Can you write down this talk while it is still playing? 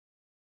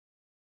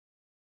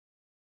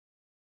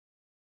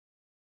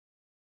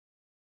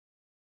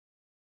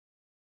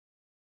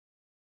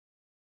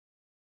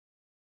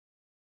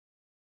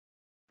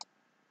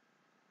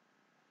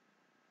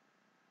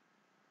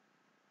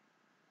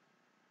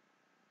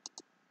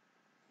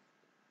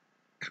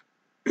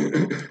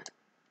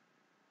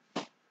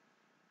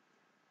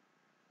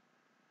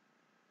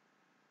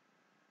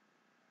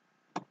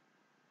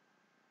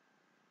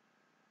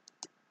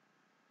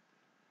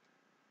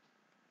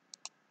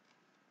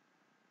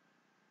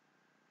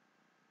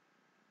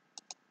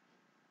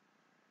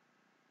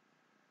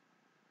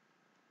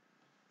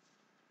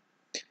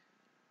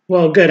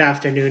Well, good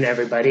afternoon,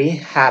 everybody.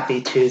 Happy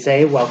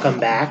Tuesday.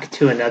 Welcome back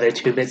to another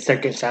 2-Bit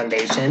Circuits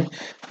Foundation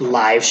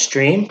live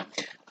stream.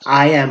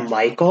 I am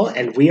Michael,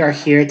 and we are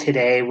here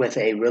today with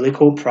a really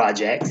cool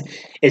project.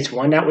 It's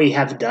one that we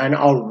have done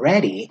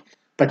already,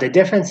 but the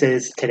difference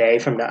is today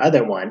from the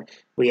other one,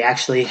 we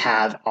actually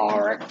have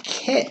our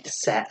kit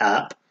set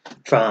up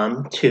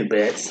from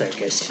 2-Bit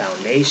Circuits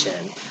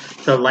Foundation.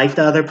 So like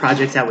the other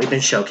projects that we've been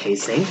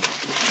showcasing,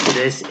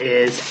 this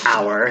is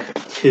our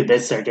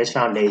 2-Bit Circuits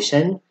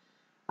Foundation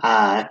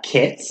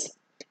kits,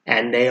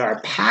 and they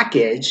are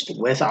packaged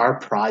with our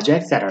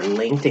projects that are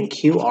linked and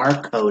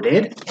QR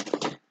coded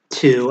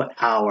to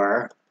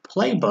our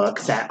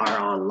playbooks that are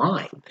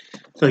online.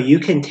 So you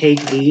can take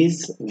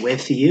these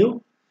with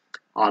you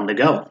on the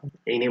go,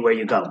 anywhere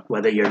you go,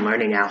 whether you're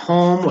learning at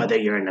home, whether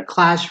you're in a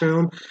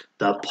classroom,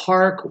 the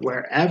park,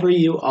 wherever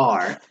you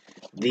are.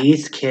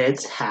 These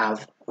kits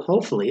have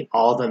hopefully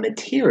all the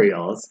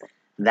materials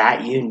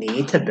that you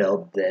need to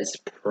build this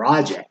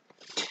project.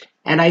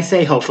 And I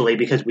say hopefully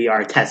because we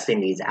are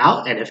testing these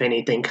out, and if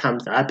anything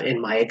comes up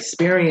in my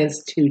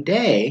experience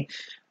today,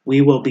 we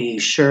will be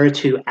sure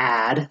to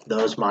add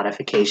those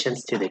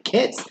modifications to the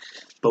kits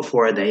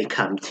before they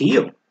come to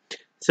you.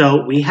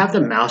 So we have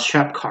the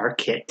Mousetrap car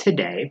kit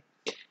today,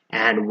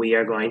 and we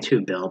are going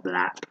to build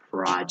that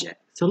project.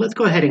 So let's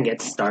go ahead and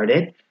get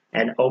started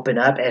and open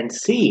up and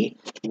see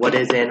what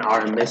is in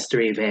our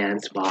Mystery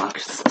Vans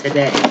box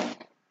today.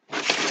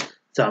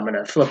 So I'm going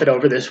to flip it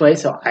over this way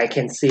so I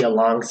can see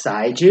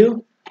alongside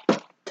you.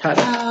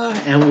 Ta-da!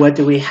 And what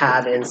do we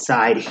have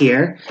inside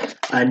here?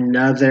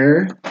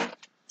 Another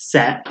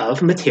set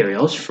of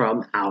materials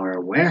from our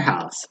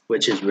warehouse,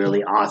 which is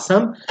really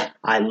awesome.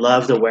 I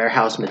love the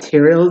warehouse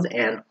materials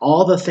and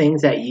all the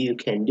things that you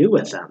can do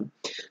with them.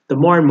 The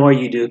more and more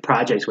you do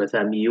projects with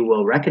them, you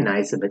will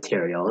recognize the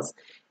materials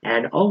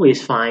and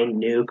always find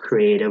new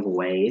creative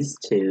ways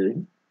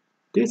to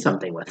do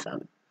something with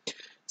them.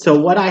 So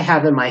what I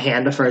have in my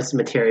hand, the first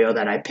material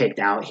that I picked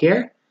out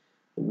here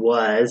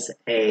was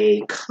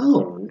a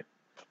cone,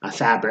 a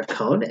fabric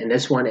cone, and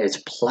this one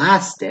is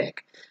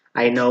plastic.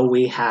 I know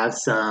we have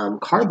some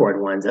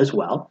cardboard ones as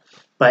well,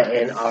 but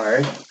in our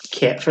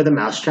kit for the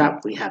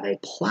Mousetrap, we have a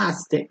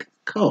plastic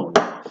cone.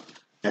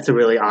 That's a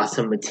really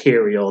awesome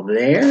material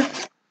there.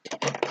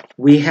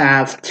 We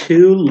have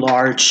two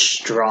large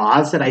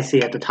straws that I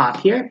see at the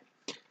top here.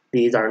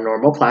 These are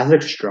normal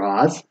plastic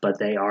straws, but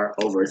they are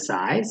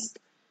oversized.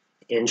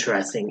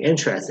 Interesting.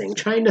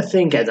 Trying to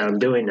think as I'm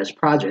doing this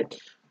project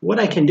what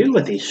I can do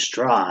with these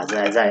straws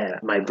as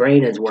my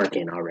brain is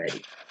working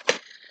already.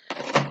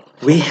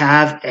 We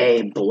have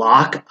a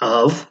block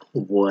of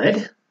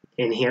wood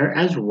in here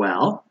as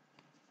well.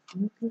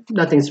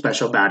 Nothing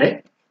special about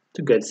it. It's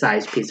a good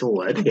sized piece of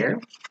wood here.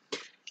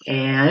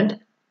 And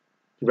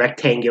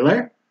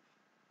rectangular.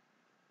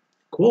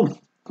 Cool.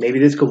 Maybe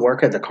this could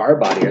work as a car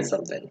body or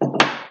something.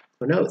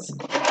 Who knows?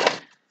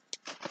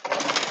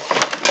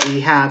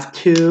 We have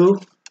two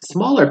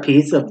smaller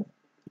pieces of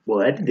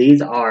wood.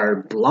 These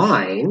are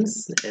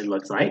blinds, it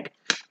looks like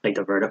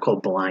the vertical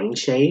blind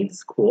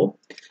shades. Cool.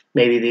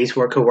 Maybe these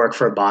could work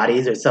for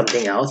bodies or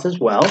something else as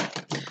well.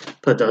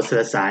 Put those to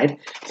the side.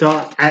 So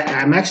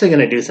I'm actually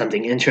going to do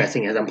something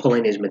interesting as I'm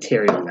pulling these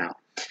materials out.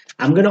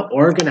 I'm going to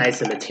organize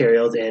the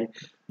materials in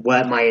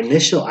what my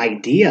initial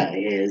idea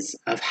is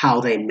of how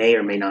they may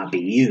or may not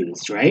be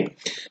used, right?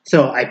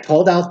 So I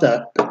pulled out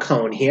the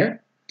cone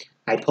here.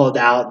 I pulled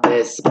out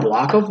this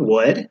block of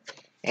wood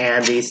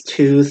and these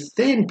two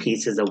thin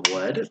pieces of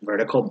wood,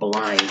 vertical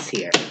blinds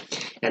here.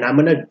 And I'm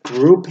going to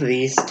group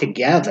these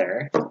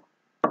together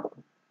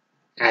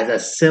as a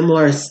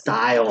similar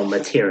style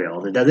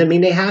material. It doesn't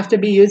mean they have to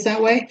be used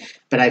that way,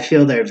 but I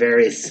feel they're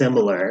very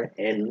similar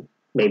in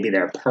maybe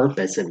their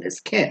purpose in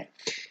this kit.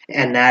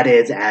 And that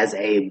is as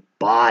a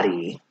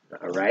body,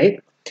 all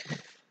right?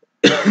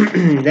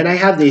 Then I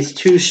have these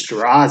two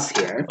straws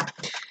here.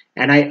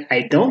 And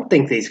I don't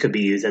think these could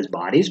be used as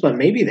bodies, but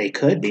maybe they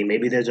could be.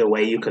 Maybe there's a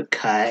way you could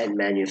cut and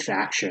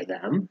manufacture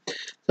them.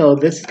 So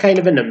this is kind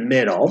of in the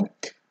middle.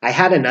 I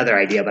had another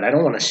idea, but I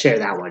don't want to share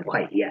that one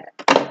quite yet.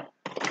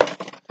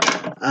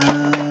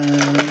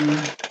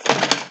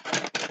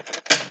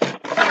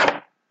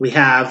 We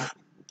have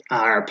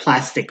our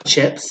plastic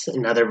chips,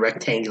 another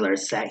rectangular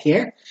set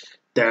here.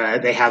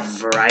 They have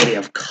a variety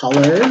of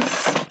colors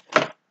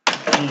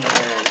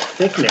and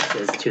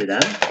thicknesses to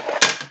them.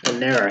 And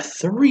there are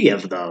 3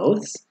 of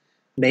those.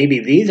 Maybe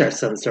these are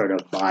some sort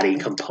of body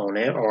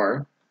component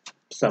or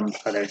some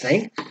other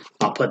thing.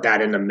 I'll put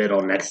that in the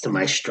middle next to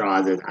my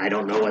straws. I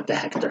don't know what the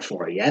heck they're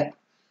for yet.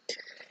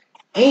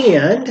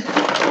 And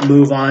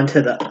move on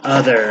to the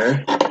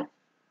other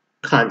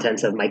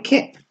contents of my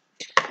kit.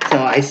 So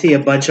I see a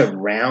bunch of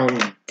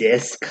round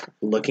disc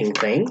looking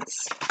things.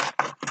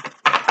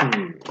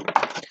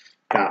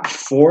 Got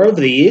 4 of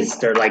these.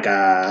 They're like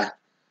a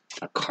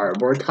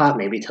cardboard top,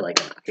 maybe to like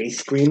an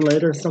ice cream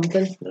lid or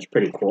something. That's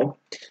pretty cool.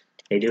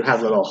 They do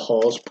have little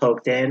holes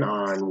poked in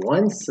on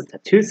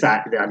two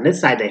sides. On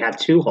this side, they have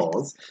 2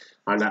 holes.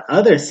 On the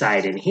other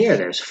side in here,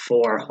 there's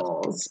 4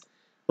 holes,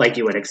 like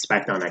you would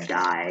expect on a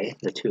die,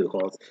 the 2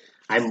 holes.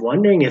 I'm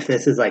wondering if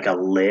this is like a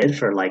lid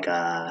for like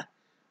a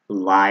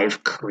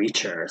live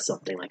creature or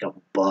something, like a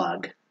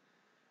bug,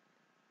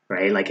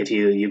 right? Like if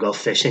you go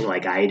fishing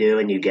like I do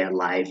and you get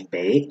live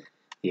bait,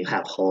 you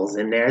have holes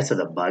in there so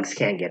the bugs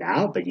can't get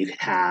out, but you could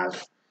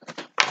have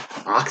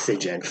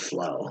oxygen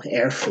flow,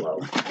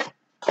 airflow.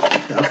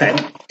 Okay.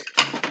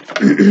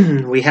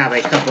 We have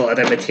a couple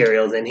other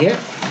materials in here.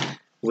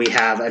 We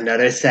have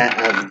another set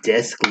of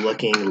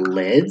disc-looking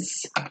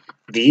lids.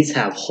 These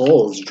have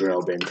holes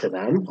drilled into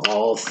them.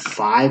 All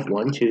 5,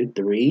 1, 2,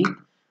 3,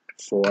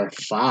 4,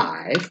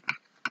 5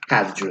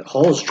 have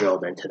holes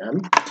drilled into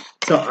them.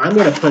 So I'm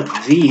going to put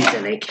these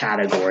in a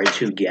category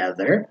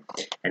together.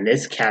 And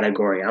this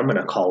category I'm going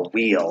to call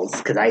wheels,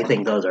 because I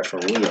think those are for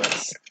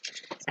wheels.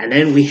 And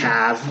then we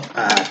have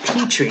a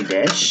Petri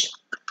dish,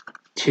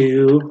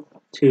 two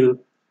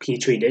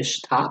Petri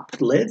dish top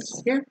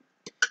lids here.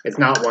 It's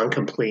not one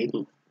complete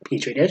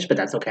Petri dish, but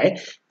that's okay,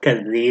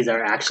 because these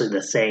are actually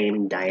the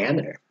same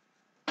diameter.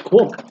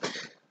 Cool.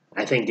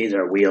 I think these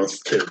are wheels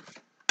too.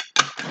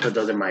 Put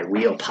those in my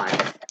wheel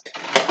pile.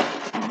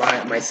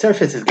 My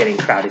surface is getting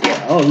crowded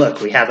here. Oh,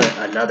 look, we have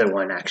another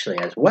one actually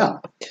as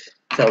well.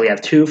 So we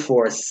have 2,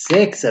 4,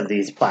 6 of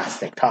these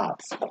plastic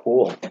tops.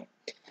 Cool.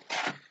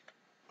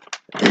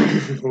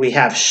 We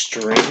have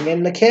string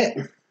in the kit.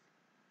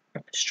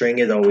 String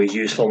is always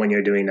useful when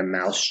you're doing the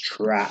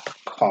mousetrap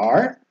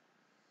car.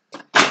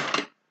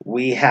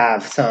 We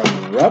have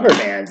some rubber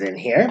bands in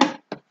here.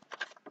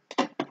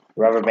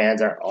 Rubber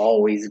bands are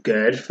always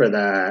good for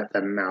the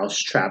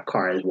mousetrap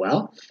car as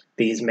well.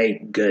 These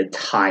make good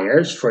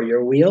tires for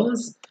your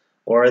wheels,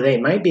 or they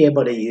might be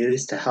able to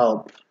use to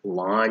help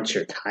launch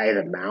or tie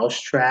the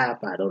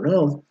mousetrap. I don't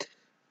know.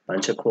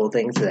 Bunch of cool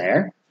things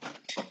there.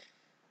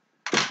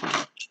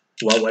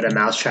 What would a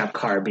mousetrap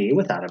car be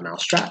without a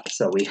mousetrap?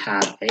 So we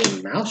have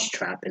a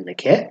mousetrap in the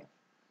kit.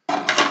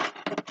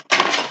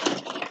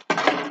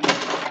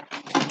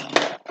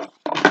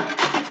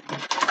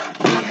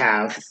 We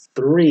have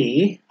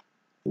 3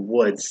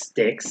 wood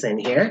sticks in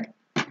here.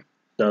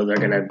 Those are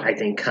going to, I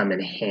think, come in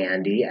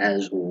handy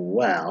as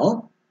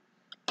well.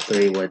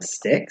 3 wood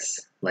sticks,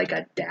 like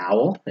a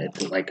dowel.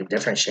 It's like a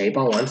different shape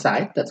on one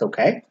side. That's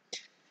okay.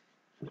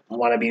 I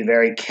want to be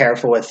very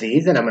careful with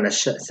these, and I'm going to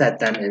set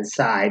them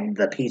inside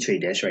the Petri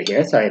dish right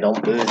here so I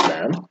don't lose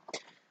them.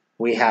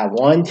 We have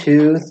 1,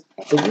 2,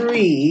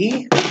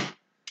 3,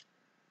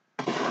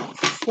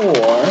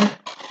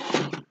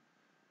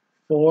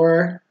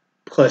 4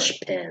 push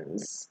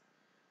pins.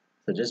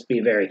 So just be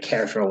very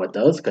careful with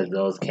those because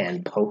those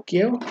can poke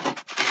you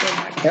if you're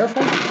not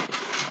careful.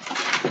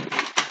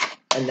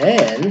 And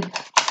then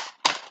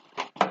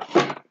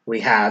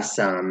we have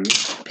some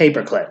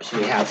paper clips.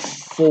 We have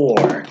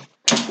 4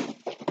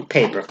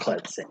 paper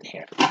clips in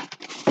here.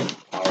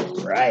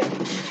 Alright.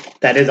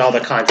 That is all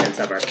the contents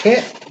of our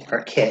kit.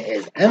 Our kit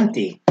is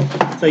empty.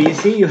 So you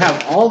see you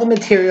have all the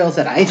materials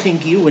that I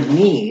think you would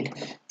need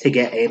to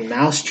get a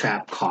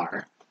mousetrap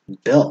car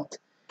built.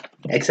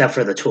 Except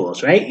for the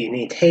tools, right? You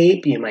need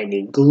tape, you might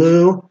need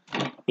glue,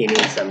 you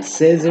need some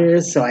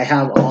scissors. So I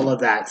have all of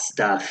that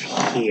stuff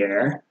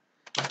here.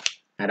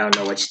 I don't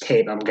know which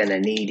tape I'm going to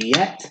need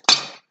yet.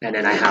 And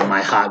then I have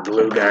my hot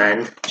glue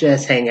gun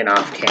just hanging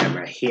off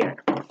camera here.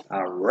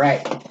 All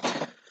right.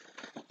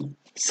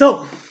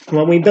 So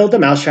when we build a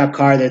mousetrap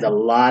car, there's a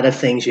lot of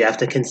things you have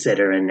to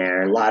consider in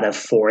there. A lot of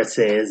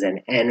forces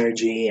and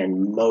energy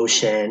and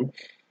motion.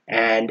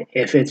 And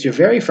if it's your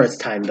very first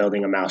time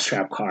building a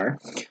mousetrap car,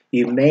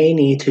 you may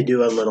need to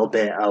do a little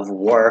bit of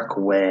work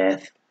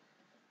with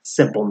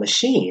simple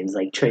machines,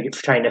 like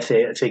trying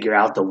to figure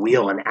out the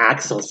wheel and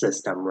axle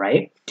system,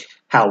 right?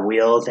 How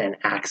wheels and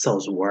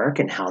axles work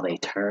and how they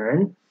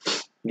turn.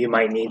 You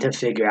might need to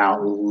figure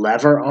out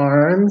lever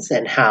arms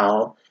and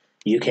how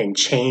you can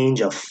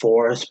change a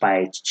force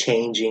by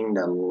changing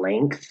the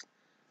length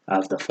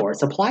of the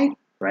force applied,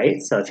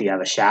 right? So if you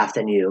have a shaft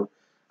and you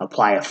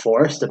apply a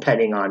force,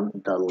 depending on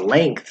the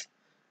length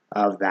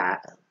of that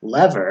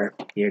lever,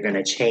 you're going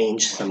to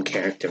change some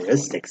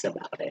characteristics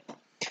about it.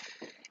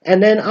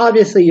 And then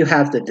obviously you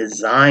have the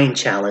design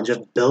challenge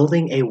of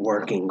building a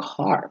working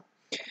car.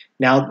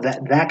 Now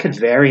that could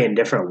vary in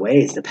different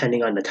ways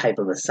depending on the type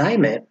of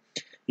assignment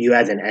you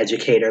as an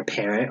educator,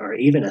 parent, or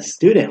even a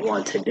student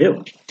want to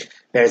do.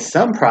 There's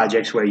some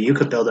projects where you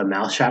could build a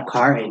mousetrap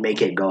car and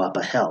make it go up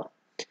a hill.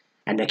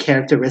 And the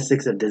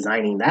characteristics of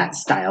designing that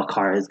style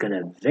car is going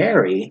to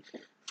vary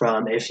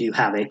from if you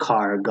have a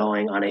car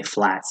going on a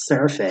flat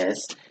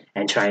surface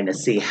and trying to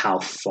see how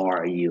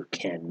far you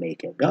can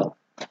make it go.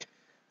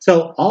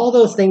 So all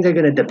those things are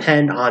going to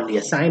depend on the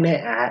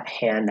assignment at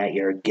hand that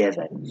you're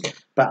given.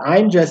 But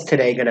I'm just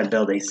today going to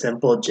build a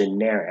simple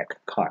generic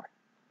car.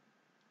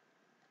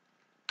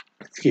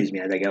 Excuse me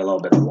as I get a little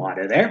bit of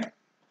water there.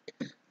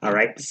 All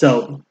right,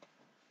 so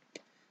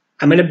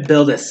I'm going to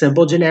build a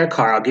simple generic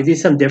car. I'll give you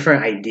some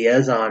different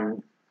ideas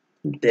on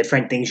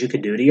different things you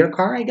could do to your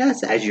car, I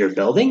guess, as you're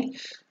building.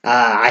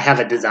 I have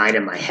a design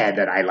in my head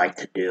that I like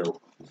to do.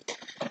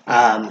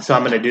 So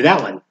I'm going to do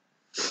that one.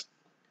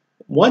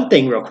 One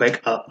thing real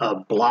quick, a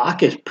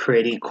block is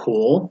pretty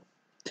cool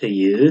to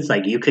use.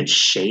 Like you could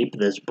shape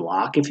this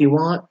block if you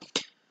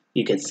want.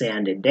 You could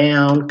sand it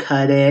down,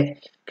 cut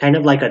it, kind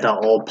of like the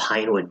old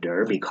Pinewood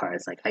Derby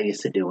cars like I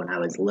used to do when I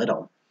was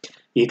little.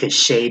 You could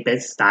shape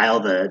it, style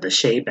the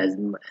shape as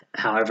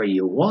however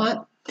you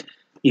want.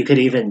 You could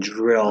even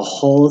drill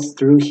holes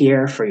through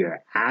here for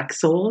your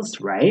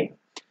axles, right?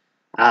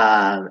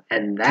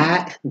 And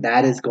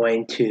that is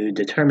going to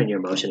determine your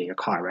motion of your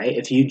car, right?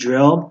 If you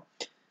drill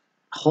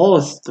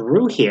holes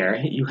through here,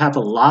 you have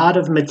a lot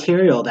of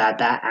material that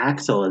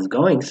axle is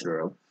going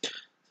through.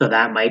 So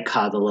that might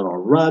cause a little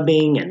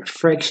rubbing and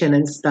friction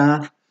and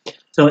stuff.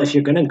 So if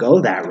you're going to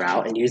go that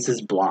route and use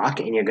this block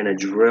and you're going to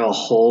drill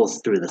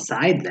holes through the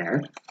side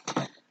there,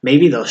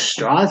 maybe those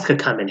straws could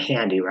come in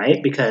handy,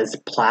 right? Because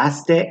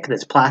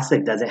this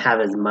plastic doesn't have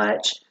as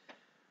much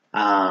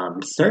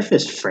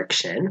surface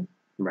friction,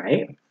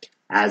 right,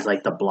 as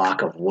like the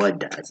block of wood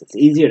does. It's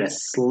easier to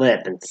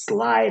slip and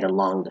slide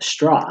along the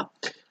straw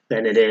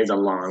than it is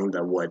along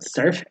the wood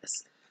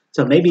surface.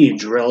 So maybe you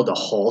drilled a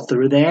hole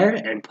through there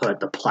and put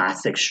the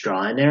plastic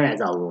straw in there as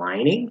a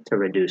lining to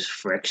reduce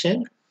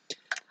friction.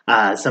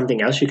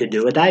 Something else you could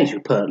do with that is you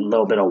put a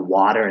little bit of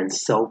water and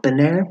soap in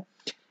there,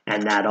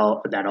 and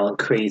that'll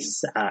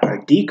increase or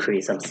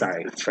decrease,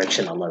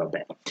 friction a little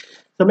bit.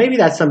 So maybe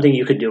that's something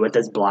you could do with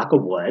this block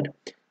of wood.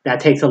 That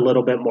takes a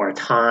little bit more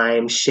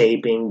time,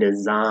 shaping,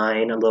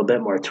 design, a little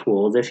bit more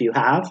tools if you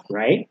have,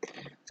 right?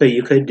 So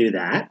you could do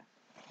that.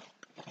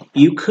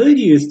 You could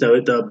use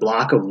the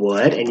block of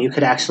wood, and you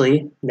could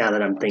actually, now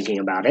that I'm thinking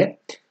about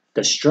it,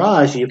 the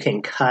straws you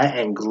can cut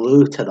and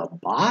glue to the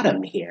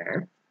bottom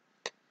here,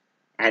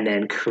 and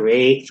then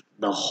create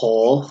the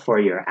hole for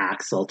your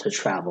axle to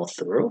travel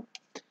through,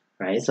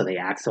 right? So the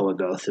axle would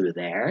go through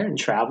there and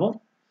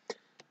travel.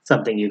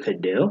 Something you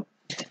could do.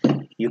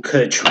 You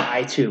could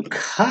try to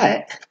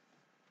cut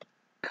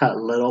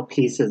little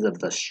pieces of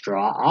the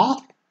straw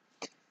off,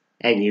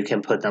 and you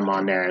can put them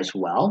on there as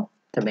well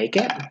to make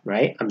it,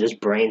 right? I'm just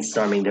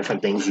brainstorming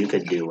different things you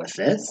could do with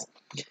this.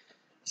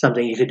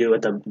 Something you could do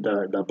with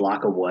the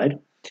block of wood.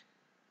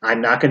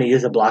 I'm not going to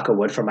use a block of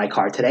wood for my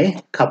car today.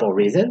 Couple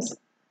reasons.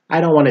 I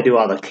don't want to do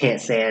all the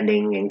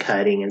sanding and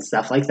cutting and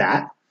stuff like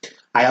that.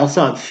 I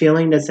also am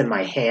feeling this in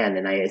my hand,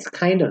 and it's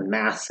kind of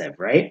massive,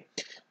 right?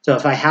 So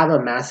if I have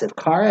a massive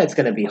car, it's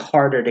going to be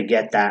harder to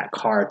get that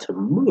car to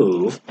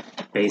move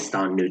based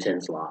on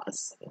Newton's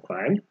laws,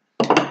 okay?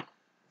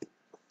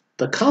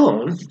 The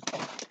cone,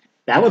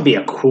 that would be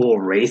a cool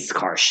race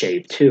car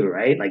shape too,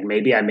 right? Like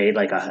maybe I made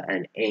like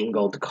an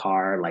angled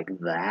car like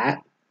that.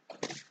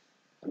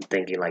 I'm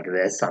thinking like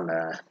this on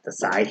the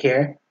side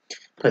here.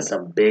 Put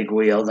some big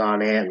wheels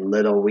on it,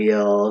 little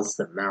wheels,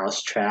 the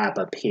mouse trap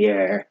up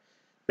here.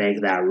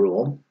 Make that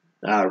roll,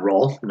 not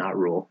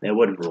rule. It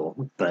would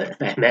rule,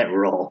 but I meant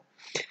roll.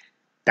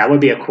 That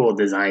would be a cool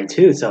design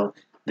too. So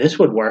this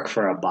would work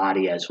for a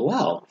body as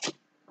well.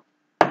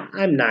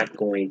 I'm not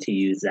going to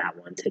use that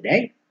one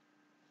today.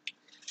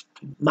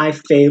 My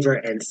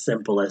favorite and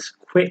simplest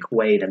quick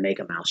way to make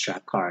a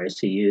mousetrap car is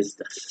to use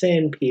the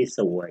thin piece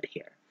of wood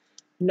here.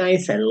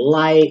 Nice and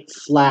light,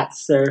 flat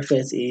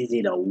surface,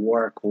 easy to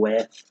work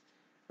with,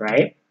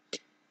 right?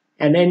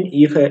 And then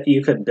you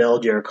could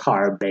build your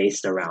car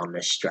based around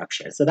this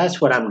structure. So that's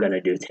what I'm going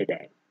to do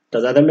today.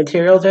 Those other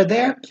materials are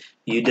there.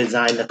 You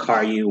design the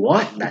car you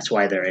want. That's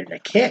why they're in the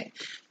kit.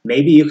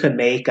 Maybe you could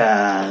make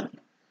I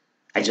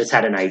just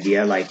had an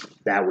idea like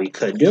that we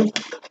could do.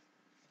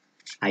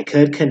 I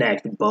could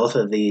connect both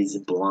of these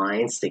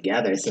blinds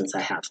together since I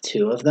have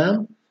two of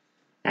them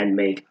and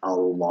make a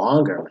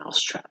longer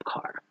mousetrap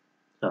car.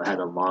 So it has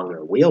a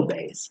longer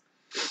wheelbase.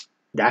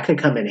 That could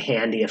come in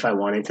handy if I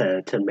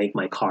wanted to make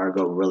my car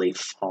go really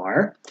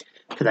far,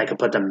 because I could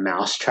put the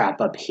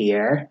mousetrap up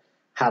here,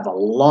 have a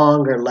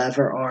longer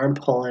lever arm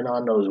pulling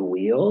on those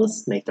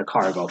wheels, make the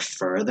car go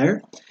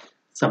further.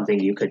 Something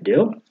you could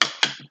do.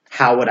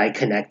 How would I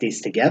connect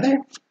these together?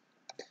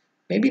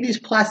 Maybe these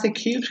plastic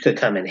cubes could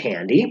come in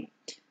handy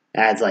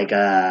as like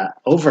a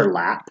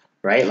overlap,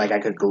 right? Like I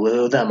could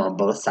glue them on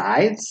both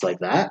sides like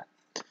that.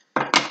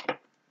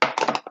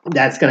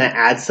 That's going to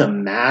add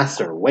some mass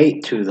or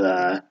weight to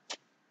the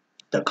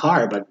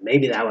car, but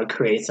maybe that would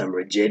create some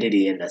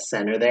rigidity in the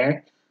center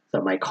there,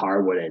 so my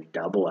car wouldn't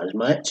double as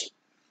much.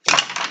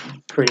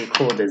 Pretty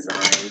cool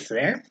designs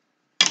there.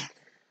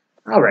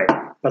 All right,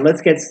 but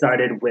let's get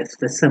started with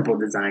the simple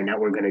design that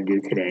we're going to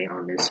do today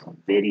on this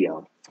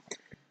video.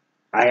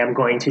 I am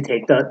going to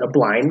take the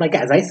blind, like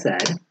as I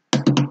said.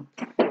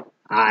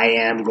 I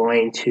am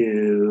going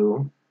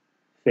to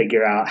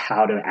figure out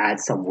how to add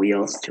some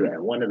wheels to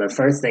it. One of the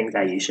first things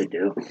that you should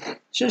do is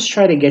just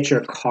try to get your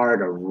car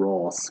to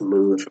roll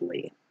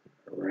smoothly,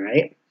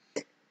 right?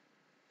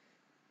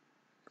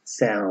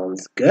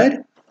 Sounds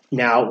good.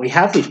 Now we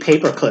have these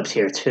paper clips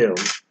here too.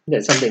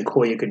 There's something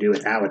cool you could do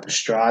with that with the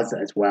straws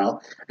as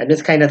well. I'm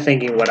just kind of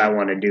thinking what I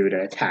want to do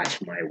to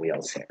attach my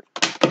wheels here.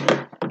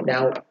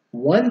 Now,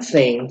 one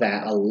thing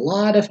that a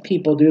lot of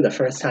people do the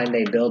first time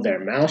they build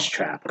their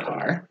mousetrap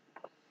car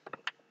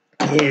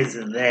is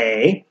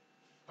they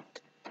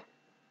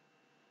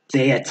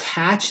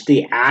attach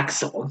the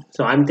axle.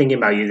 So I'm thinking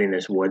about using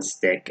this wood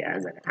stick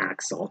as an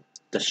axle.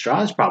 The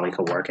straws probably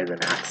could work as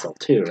an axle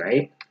too,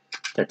 right?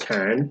 To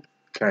turn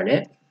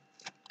it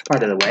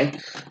part of the way.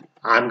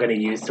 I'm going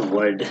to use the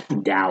wood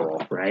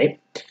dowel, right?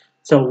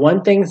 So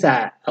one thing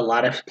that a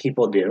lot of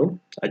people do,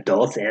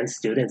 adults and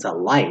students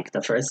alike,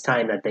 the first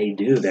time that they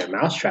do their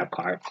mousetrap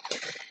car,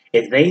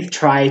 is they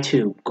try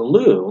to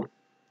glue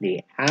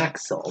the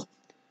axle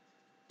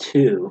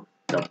to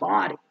the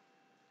body.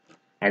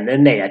 And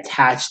then they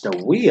attach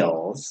the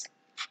wheels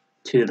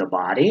to the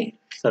body,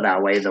 so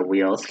that way the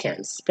wheels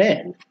can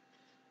spin.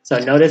 So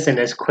notice in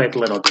this quick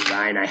little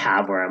design I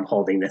have where I'm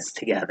holding this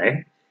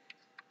together,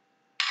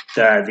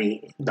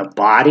 the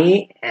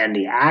body and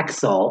the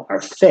axle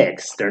are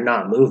fixed, they're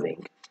not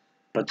moving,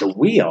 but the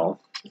wheel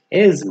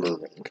is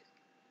moving.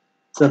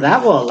 So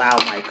that will allow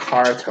my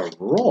car to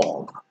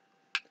roll,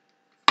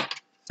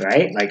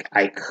 right? Like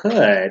I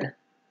could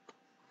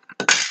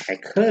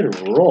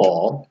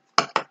roll.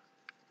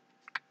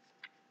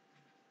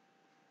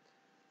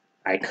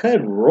 I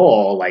could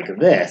roll like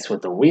this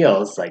with the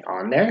wheels like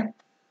on there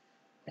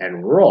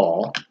and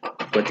roll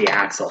with the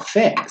axle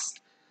fixed.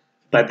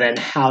 But then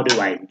how do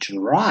I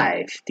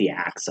drive the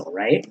axle,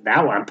 right?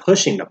 That one I'm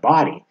pushing the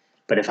body.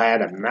 But if I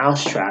had a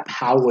mousetrap,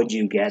 how would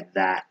you get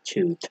that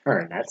to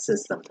turn, that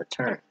system to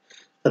turn?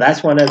 So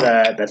that's one of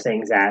the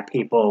things that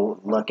people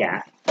look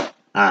at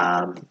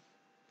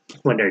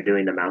when they're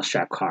doing the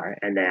mousetrap car,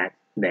 and that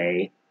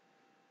they,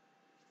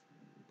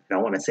 I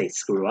don't want to say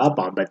screw up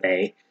on, but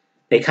they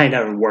kind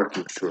of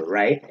working through,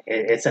 right?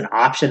 It's an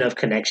option of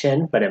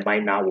connection, but it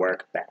might not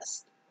work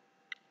best.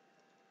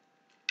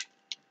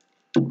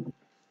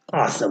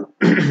 Awesome.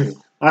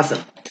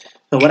 Awesome.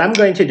 So what I'm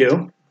going to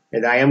do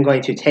is I am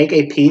going to take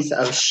a piece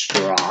of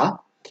straw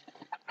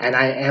and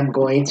I am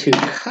going to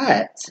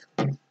cut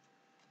a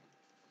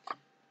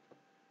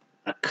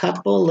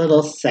couple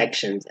little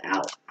sections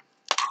out.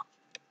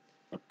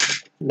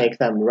 Make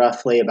them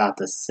roughly about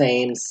the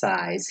same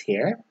size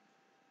here.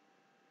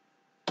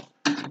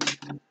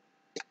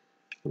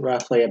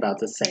 Roughly about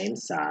the same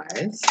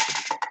size.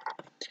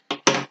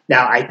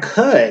 Now I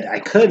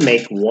could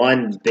make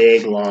one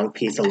big long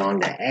piece along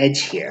the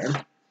edge here,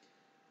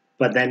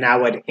 but then that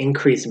would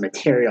increase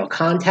material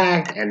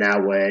contact and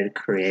that would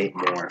create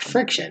more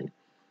friction.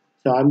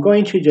 So I'm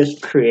going to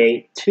just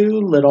create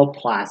two little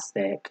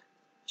plastic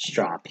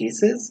straw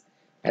pieces,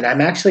 and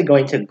I'm actually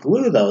going to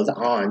glue those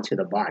onto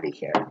the body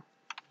here.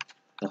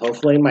 So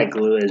hopefully my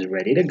glue is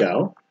ready to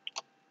go,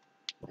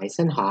 nice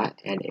and hot,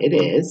 and it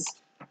is,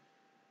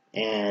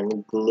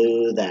 and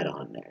glue that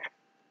on there.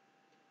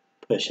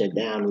 Push it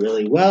down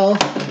really well.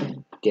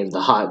 Give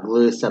the hot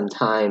glue some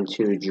time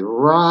to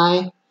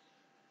dry.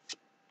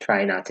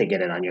 Try not to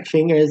get it on your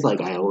fingers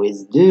like I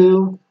always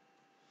do.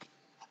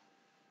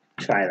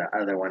 Try the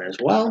other one as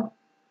well.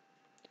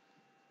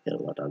 Get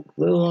a little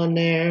glue on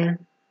there.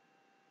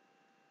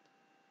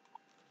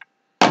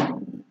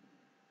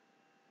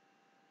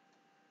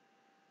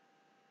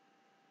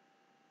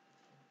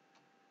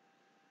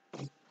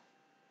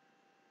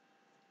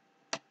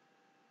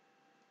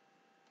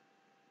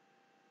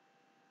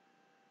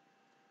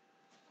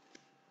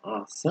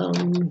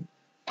 Awesome.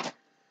 I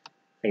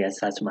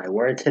guess that's my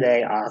word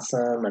today.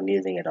 Awesome. I'm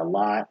using it a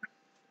lot.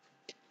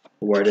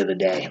 Word of the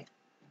day.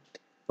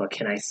 What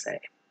can I say?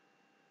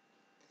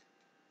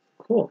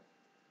 Cool.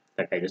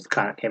 Like I just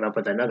came up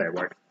with another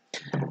word.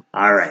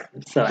 All right.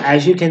 So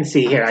as you can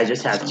see here, I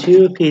just have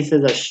two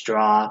pieces of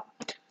straw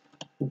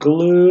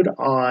glued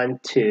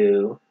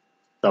onto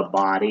the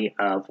body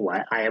of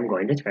what I am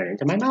going to turn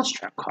into my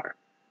mousetrap car.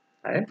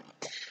 Okay?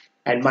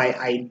 And my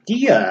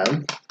idea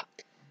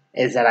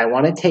is that I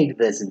want to take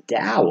this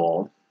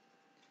dowel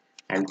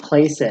and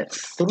place it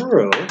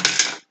through.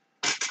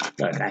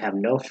 Look, I have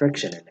no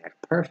friction in there.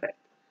 Perfect.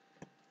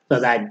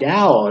 So that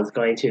dowel is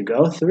going to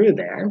go through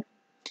there,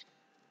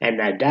 and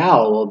that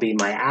dowel will be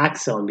my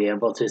axle and be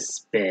able to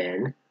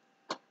spin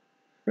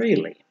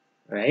freely,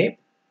 right?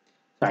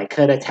 So I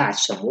could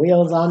attach some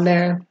wheels on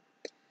there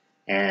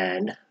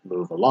and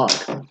move along.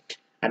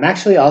 I'm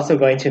actually also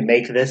going to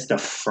make this the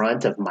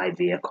front of my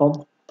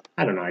vehicle.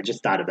 I don't know, I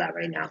just thought of that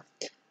right now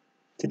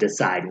to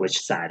decide which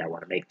side I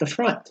want to make the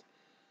front.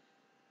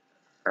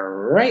 All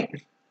right.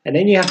 And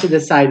then you have to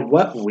decide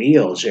what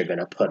wheels you're going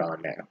to put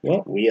on there.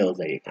 What wheels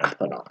are you going to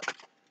put on?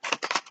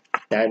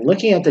 Now, I'm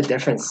looking at the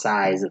different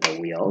size of the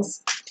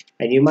wheels,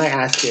 and you might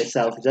ask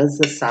yourself, does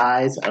the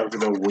size of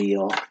the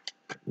wheel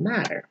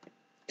matter?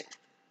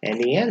 And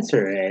the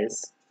answer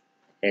is,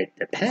 it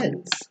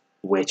depends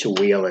which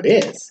wheel it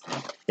is.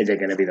 Is it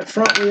going to be the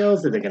front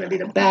wheels? Is it going to be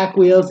the back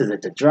wheels? Is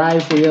it the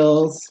drive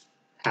wheels?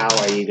 How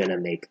are you going to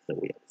make the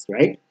wheels,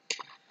 right?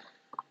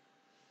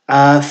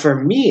 For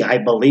me, I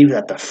believe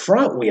that the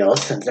front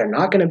wheels, since they're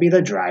not going to be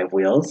the drive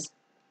wheels,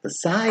 the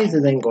size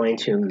isn't going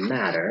to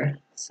matter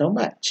so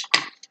much.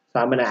 So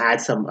I'm going to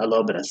add a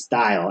little bit of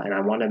style, and I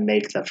want to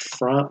make the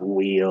front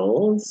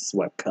wheels,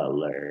 what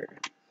color?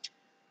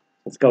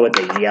 Let's go with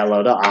the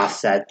yellow to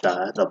offset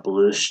the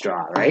blue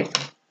straw, right?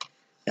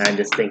 And I'm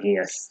just thinking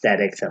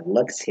aesthetics and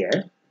looks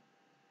here.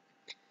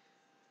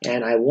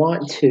 And I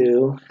want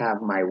to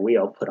have my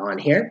wheel put on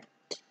here.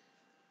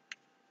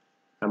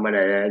 I'm going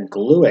to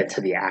glue it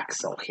to the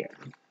axle here.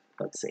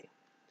 Let's see.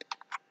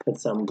 Put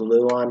some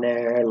glue on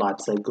there,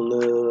 lots of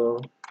glue.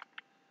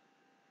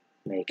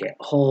 Make it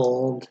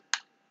hold,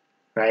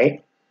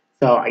 right?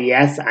 So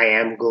yes, I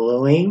am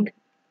gluing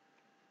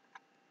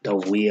the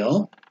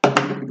wheel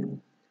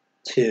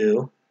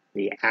to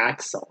the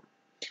axle.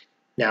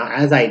 Now,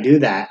 as I do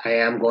that, I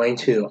am going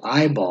to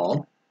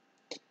eyeball.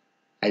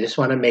 I just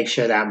want to make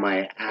sure that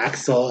my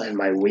axle and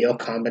my wheel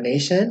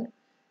combination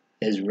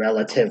is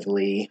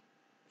relatively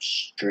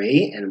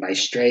straight. And by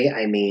straight,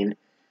 I mean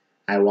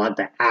I want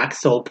the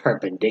axle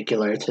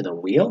perpendicular to the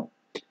wheel.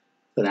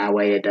 So that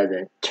way it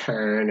doesn't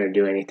turn or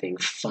do anything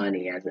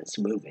funny as it's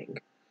moving.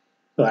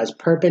 So as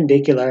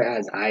perpendicular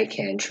as I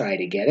can try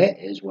to get it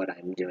is what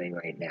I'm doing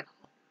right now.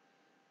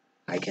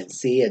 I can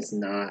see it's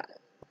not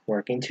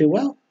working too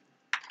well.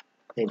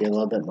 Maybe a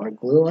little bit more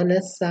glue on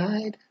this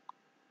side.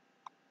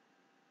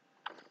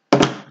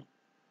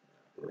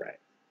 Right.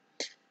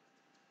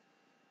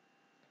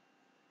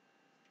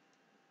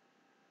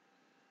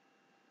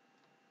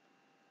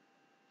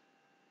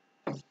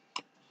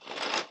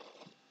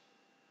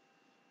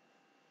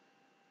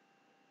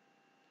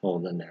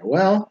 Hold in there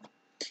well.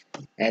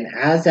 And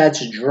as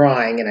that's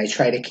drying and I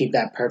try to keep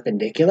that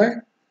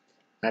perpendicular,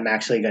 I'm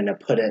actually going to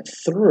put it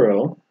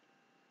through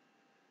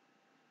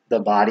the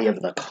body of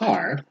the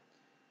car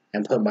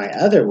and put my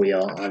other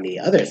wheel on the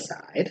other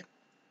side.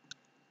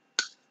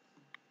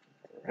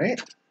 All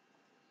right.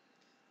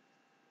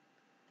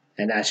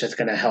 And that's just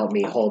going to help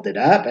me hold it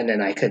up, and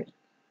then I could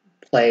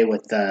play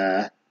with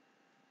the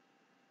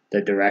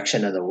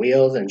direction of the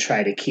wheels and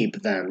try to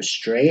keep them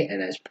straight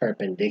and as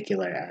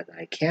perpendicular as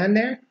I can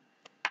there.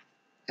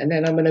 And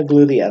then I'm going to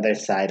glue the other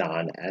side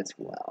on as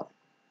well.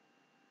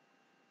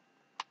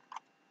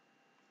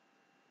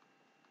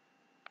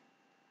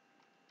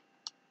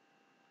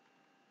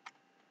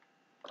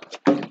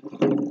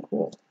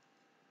 Cool.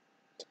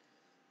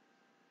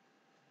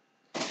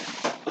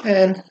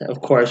 And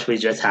of course, we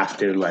just have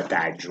to let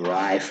that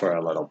dry for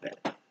a little bit.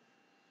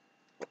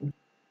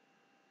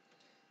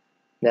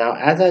 Now,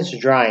 as that's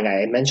drying,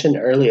 I mentioned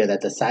earlier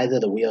that the size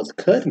of the wheels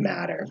could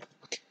matter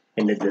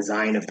in the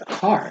design of the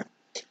car.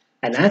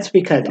 And that's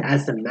because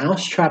as the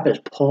mousetrap is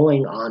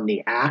pulling on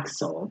the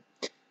axle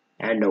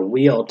and the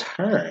wheel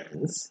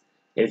turns,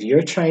 if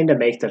you're trying to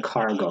make the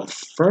car go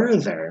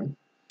further,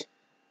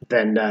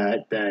 then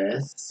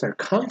the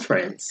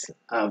circumference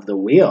of the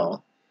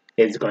wheel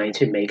is going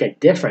to make a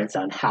difference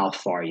on how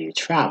far you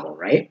travel,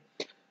 right?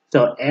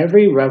 So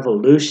every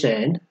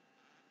revolution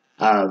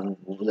of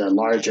the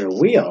larger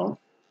wheel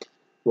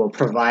will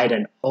provide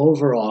an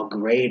overall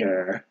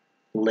greater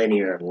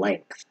linear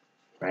length,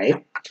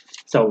 right?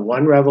 So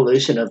one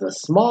revolution of the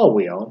small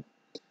wheel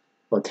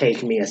will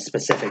take me a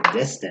specific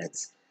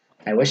distance.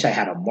 I wish I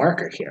had a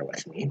marker here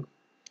with me.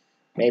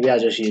 Maybe I'll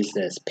just use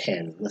this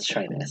pin. Let's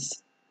try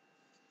this.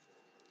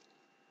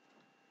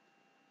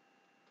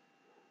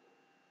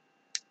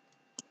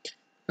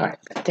 All right,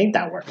 I think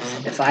that works.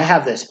 If I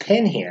have this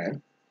pin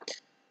here,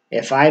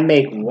 if I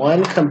make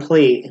one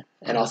complete,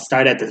 and I'll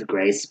start at this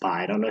gray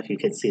spot. I don't know if you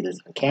can see this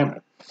on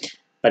camera.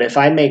 But if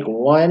I make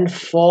one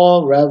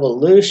full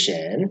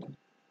revolution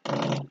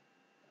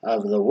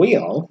of the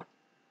wheel,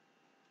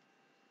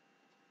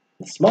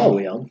 the small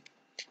wheel,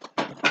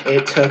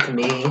 it took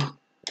me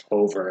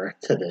over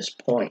to this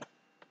point.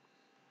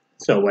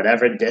 So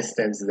whatever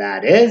distance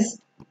that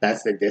is,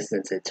 that's the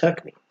distance it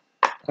took me.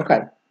 Okay.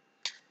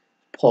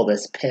 Pull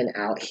this pin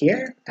out of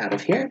here.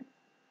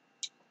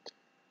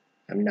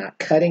 I'm not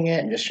cutting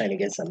it, I'm just trying to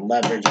get some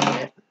leverage on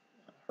it.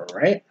 All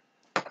right.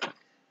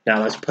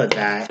 Now let's put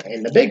that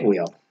in the big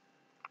wheel.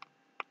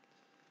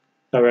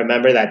 So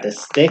remember that the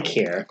stick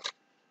here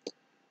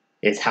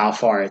is how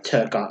far it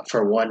took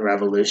for one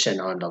revolution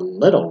on the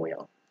little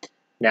wheel.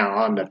 Now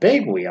on the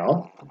big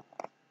wheel,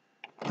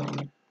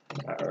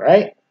 all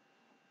right,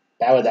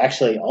 that was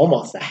actually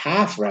almost a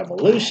half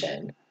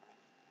revolution,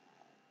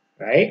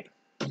 right?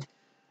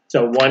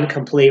 So one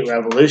complete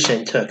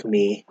revolution took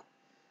me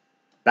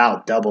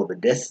about double the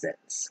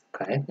distance,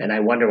 okay? And I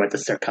wonder what the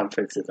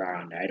circumferences are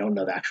on there. I don't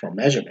know the actual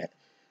measurement,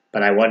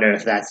 but I wonder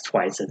if that's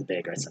twice as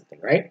big or something,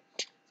 right?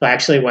 So I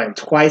actually went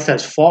twice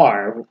as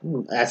far,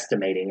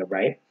 estimating,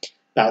 right?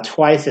 About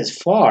twice as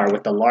far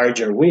with the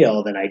larger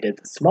wheel than I did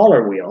the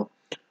smaller wheel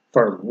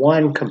for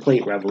one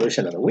complete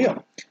revolution of the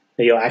wheel.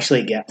 So you'll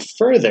actually get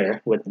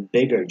further with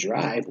bigger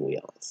drive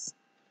wheels,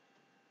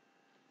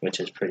 which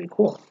is pretty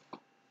cool.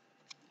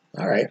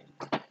 All right,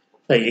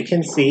 so you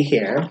can see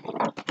here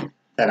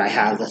that I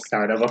have the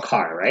start of a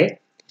car,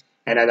 right?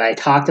 And as I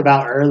talked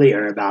about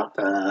earlier about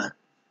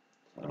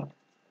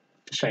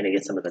just trying to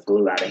get some of the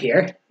glue out of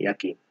here.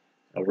 Yucky.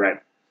 All right.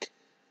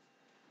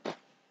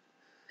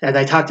 as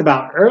I talked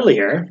about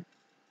earlier,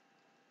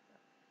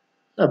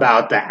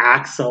 about the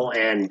axle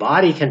and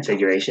body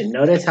configuration,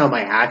 notice how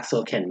my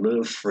axle can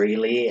move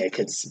freely, it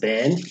could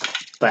spin,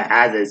 but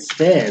as it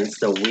spins,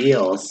 the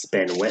wheels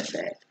spin with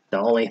it. The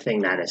only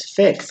thing that is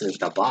fixed is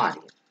the body,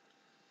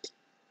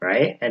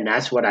 right? And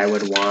that's what I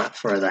would want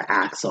for the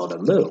axle to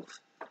move.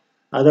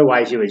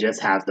 Otherwise, you would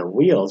just have the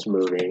wheels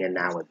moving and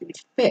that would be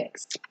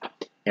fixed.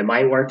 It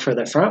might work for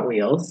the front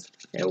wheels,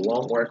 it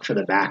won't work for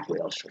the back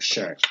wheels for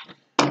sure.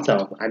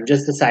 So I'm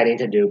just deciding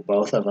to do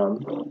both of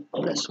them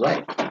this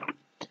way.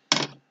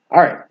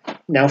 All right,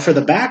 now for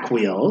the back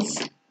wheels,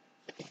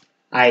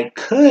 I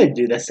could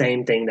do the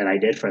same thing that I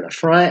did for the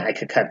front. I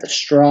could cut the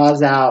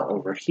straws out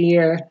over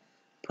here,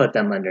 put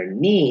them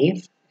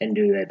underneath, and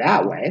do it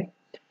that way.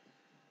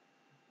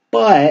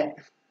 But,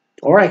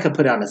 or I could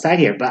put it on the side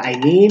here, but I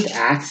need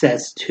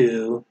access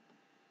to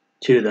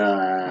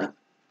the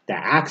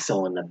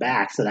axle in the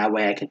back, so that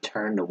way I could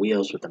turn the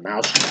wheels with the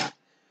mouse trap.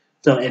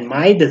 So in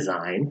my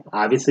design,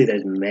 obviously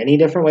there's many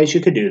different ways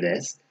you could do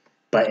this,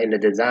 but in the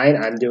design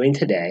I'm doing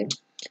today,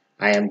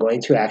 I am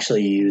going to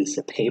actually use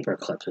the paper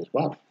clips as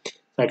well. So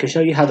I can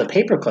show you how the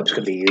paper clips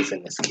could be used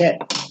in this kit.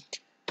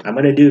 I'm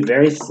going to do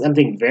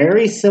something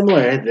very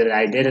similar that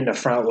I did in the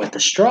front with the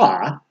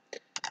straw,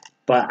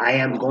 but I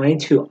am going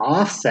to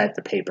offset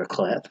the paper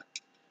clip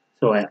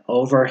so it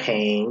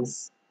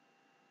overhangs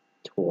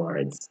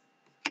towards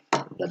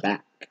the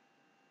back.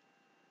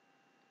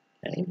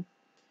 Okay.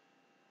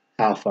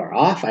 How far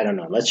off? I don't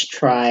know. Let's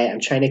try. I'm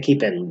trying to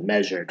keep it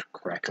measured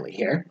correctly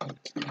here.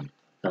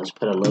 Let's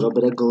put a little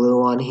bit of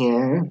glue on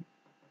here.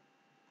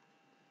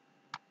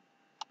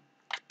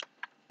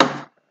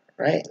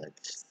 Right,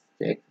 let's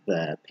stick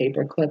the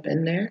paper clip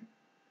in there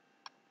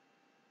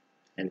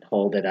and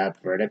hold it up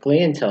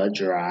vertically until it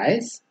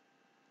dries.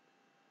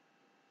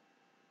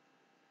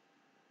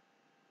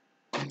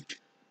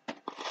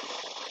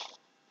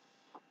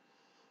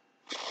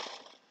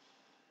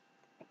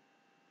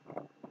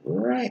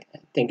 Right, I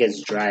think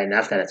it's dry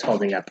enough that it's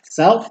holding up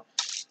itself.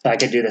 So I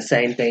could do the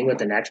same thing with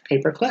the next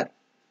paper clip.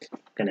 I'm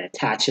going to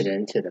attach it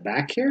into the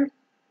back here.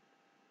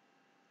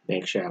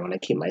 Make sure I want to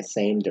keep my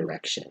same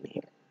direction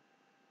here.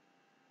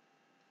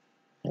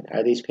 And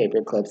are these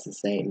paper clips the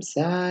same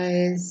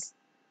size?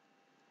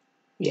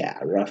 Yeah,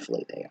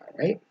 roughly they are,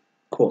 right?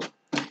 Cool.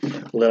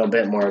 A little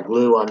bit more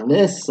glue on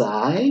this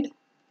side.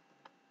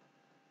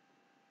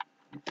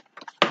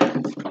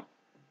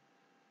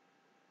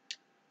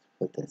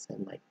 Put this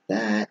in like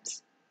that.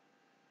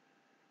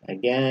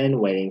 Again,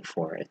 waiting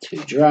for it to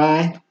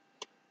dry.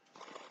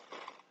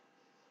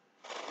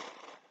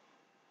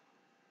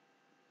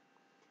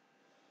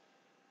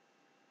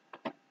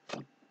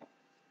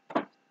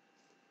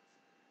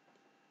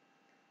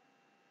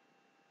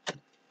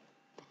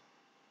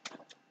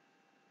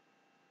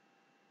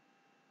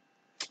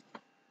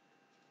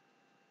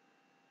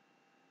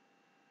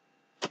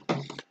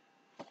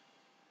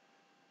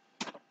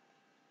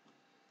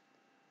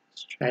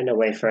 Trying to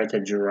wait for it to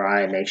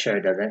dry and make sure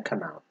it doesn't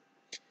come out.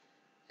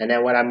 And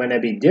then what I'm going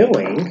to be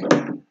doing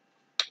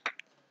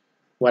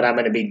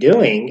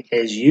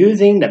is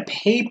using the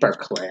paper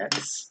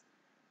clips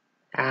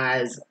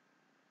as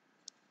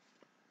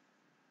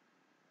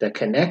the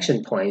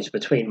connection points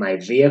between my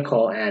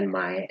vehicle and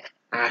my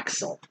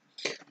axle.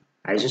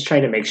 I was just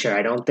trying to make sure.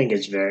 I don't think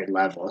it's very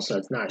level, so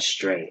it's not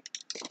straight.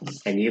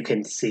 And you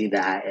can see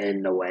that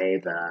in the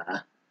way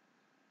the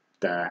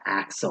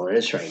axle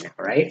is right now,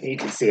 right? You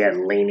can see it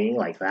leaning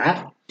like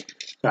that.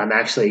 So I'm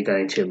actually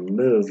going to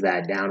move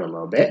that down a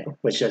little bit,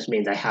 which just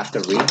means I have to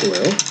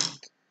re-glue,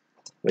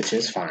 which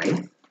is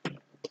fine.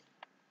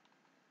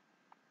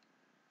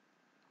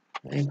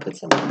 And put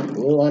some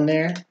glue on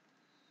there.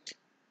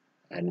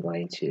 I'm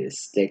going to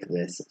stick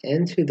this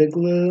into the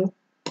glue.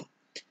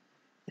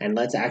 And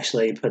let's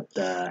actually put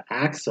the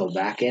axle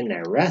back in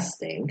there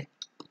resting,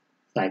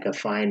 so I can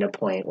find a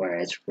point where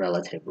it's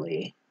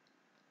relatively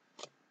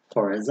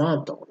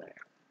horizontal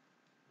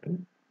there.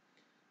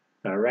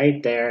 Now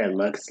right there, it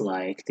looks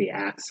like the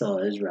axle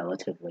is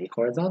relatively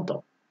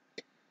horizontal.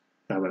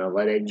 I'm going to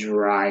let it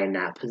dry in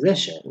that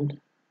position.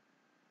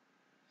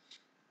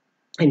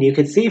 And you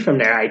can see from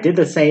there, I did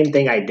the same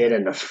thing I did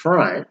in the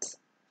front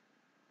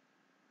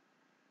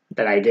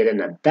that I did in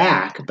the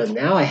back, but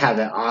now I have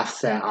it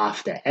offset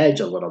off the edge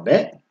a little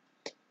bit,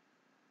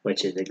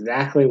 which is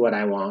exactly what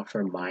I want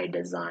for my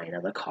design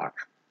of the car.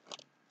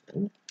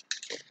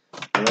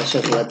 And let's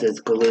just let this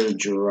glue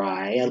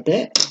dry a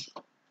bit.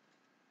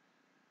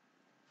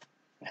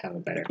 Have a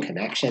better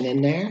connection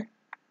in there.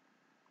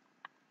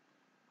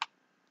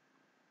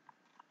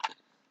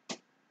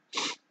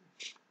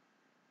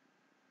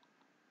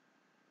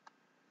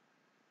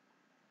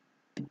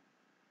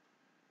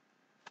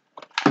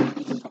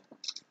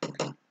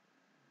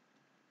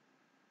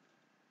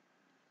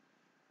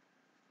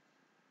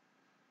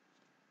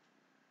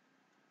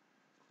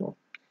 Cool.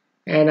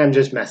 And I'm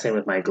just messing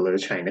with my glue,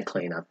 trying to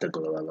clean up the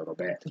glue a little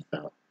bit.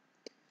 So,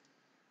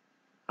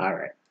 all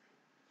right.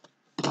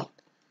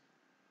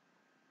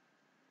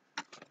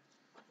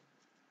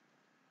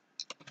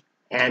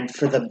 And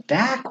for the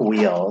back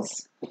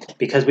wheels,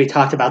 because we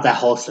talked about that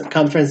whole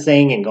circumference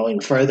thing and going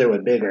further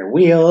with bigger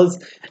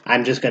wheels,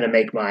 I'm just going to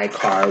make my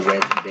car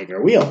with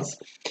bigger wheels.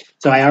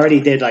 So I already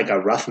did like a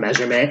rough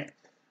measurement.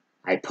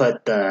 I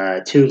put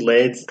the two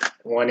lids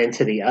one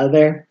into the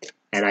other,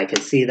 and I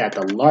can see that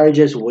the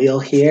largest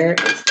wheel here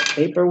is the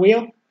paper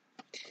wheel.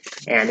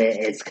 And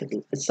it's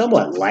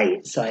somewhat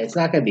light, so it's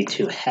not going to be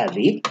too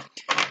heavy.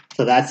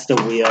 So that's the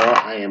wheel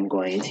I am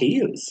going to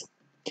use.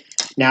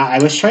 Now,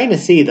 I was trying to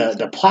see,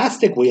 the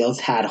plastic wheels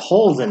had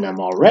holes in them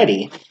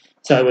already,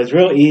 so it was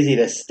real easy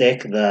to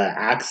stick the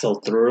axle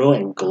through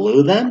and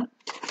glue them.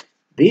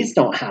 These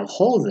don't have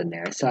holes in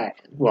there, so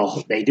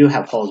well, they do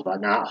have holes,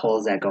 but not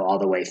holes that go all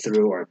the way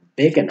through or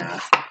big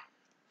enough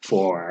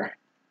for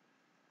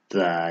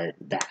the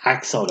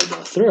axle to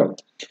go through.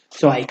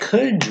 So I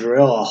could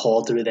drill a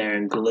hole through there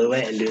and glue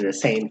it and do the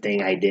same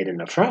thing I did in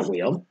the front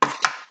wheel,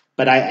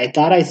 but I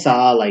thought I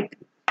saw like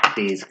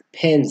these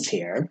pins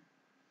here.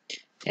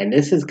 And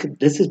this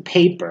is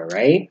paper,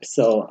 right?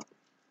 So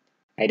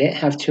I didn't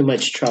have too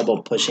much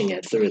trouble pushing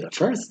it through the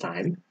first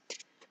time.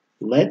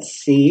 Let's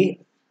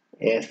see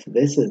if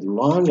this is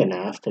long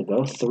enough to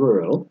go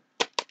through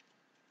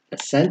the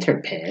center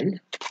pin.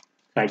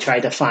 I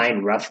tried to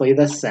find roughly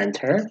the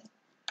center.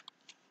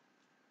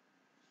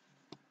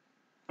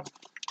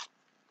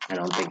 I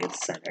don't think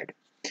it's centered.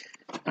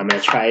 I'm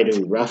going to try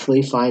to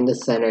roughly find the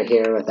center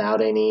here without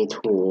any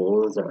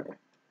tools or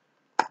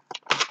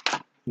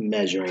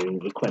measuring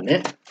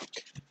equipment.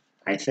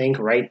 I think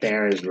right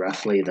there is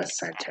roughly the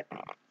center.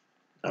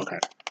 Okay.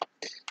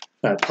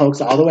 So it pokes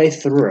all the way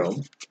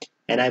through,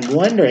 and I'm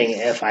wondering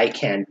if I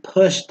can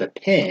push the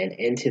pin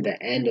into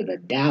the end of the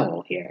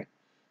dowel here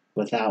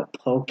without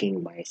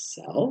poking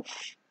myself.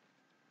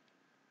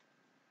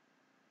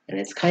 And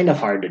it's kind of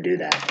hard to do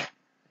that.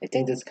 I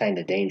think it's kind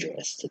of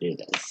dangerous to do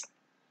this.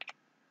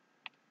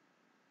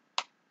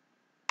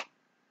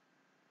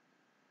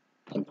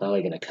 I'm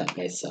probably going to cut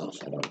myself.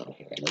 I don't know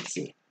here. Let's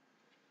see.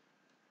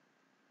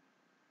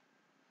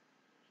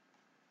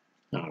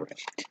 All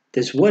right.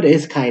 This wood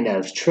is kind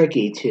of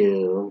tricky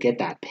to get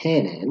that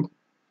pin in,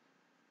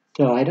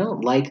 so I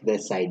don't like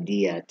this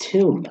idea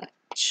too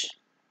much.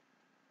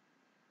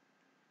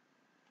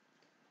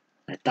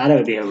 I thought it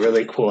would be a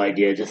really cool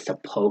idea just to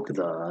poke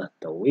the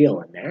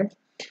wheel in there.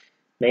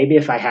 Maybe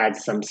if I had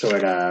some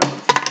sort of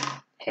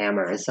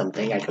hammer or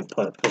something, I could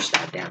push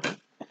that down.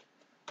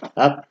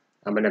 Up.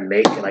 I'm going to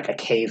make like a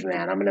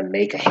caveman. I'm going to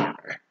make a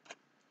hammer.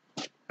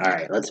 All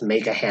right, let's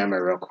make a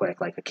hammer real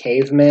quick, like a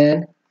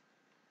caveman.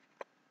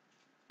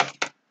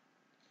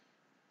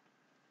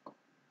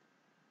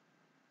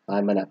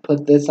 I'm going to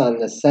put this on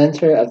the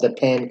center of the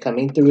pin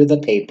coming through the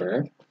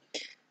paper.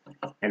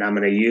 And I'm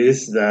going to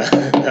use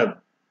the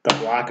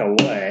block of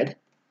wood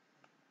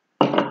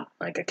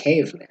like a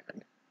caveman.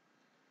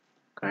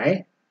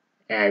 Okay?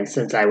 And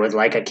since I was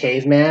like a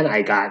caveman,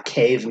 I got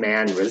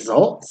caveman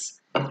results,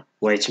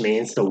 which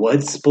means the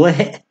wood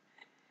split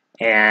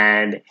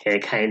and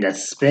it kind of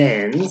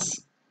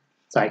spins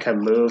so I can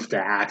move the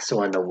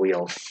axle and the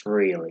wheel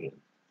freely.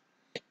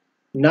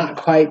 Not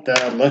quite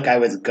the look I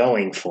was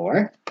going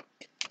for,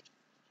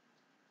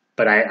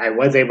 but I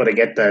was able to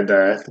get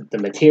the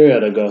material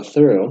to go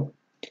through.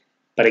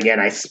 But again,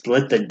 I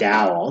split the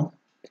dowel.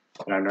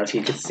 I don't know if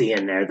you could see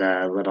in there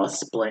the little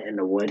split in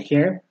the wood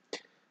here.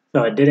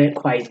 So it didn't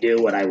quite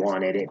do what I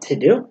wanted it to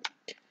do.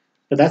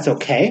 But that's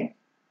okay.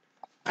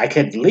 I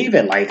could leave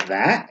it like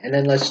that, and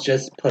then let's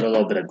just put a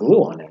little bit of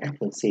glue on there.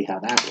 Let's see how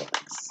that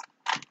works.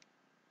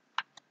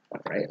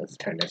 All right, let's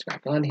turn this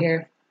back on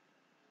here.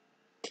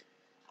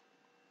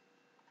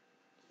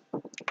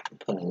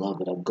 Put a little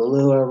bit of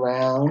glue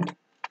around.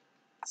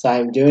 So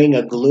I'm doing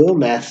a glue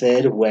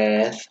method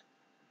with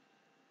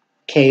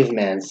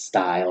caveman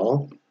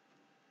style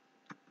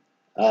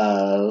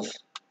of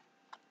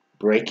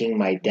breaking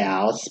my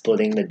dowel,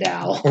 splitting the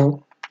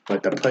dowel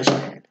with the push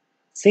pin.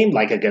 Seemed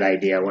like a good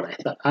idea when I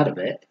thought of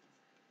it.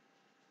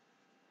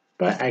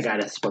 But I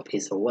got a split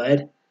piece of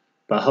wood.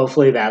 But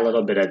hopefully that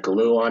little bit of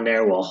glue on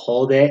there will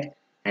hold it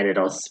and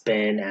it'll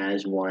spin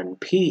as one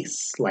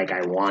piece like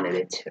I wanted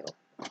it to.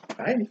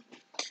 Okay.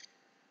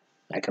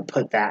 I can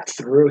put that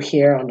through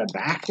here on the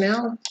back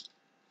now.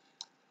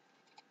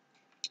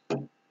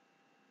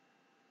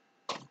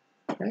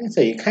 Okay,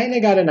 so you kind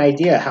of got an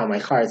idea how my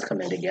car is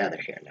coming together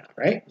here now,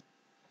 right?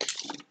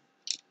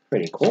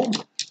 Pretty cool.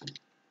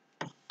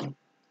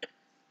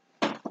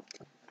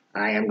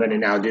 I am going to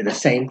now do the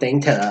same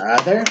thing to the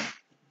other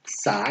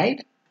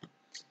side.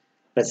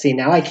 But see,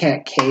 now I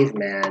can't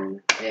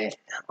caveman it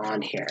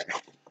on here.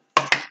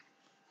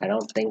 I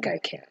don't think I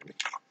can.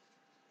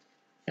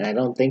 And I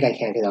don't think I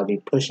can because I'll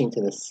be pushing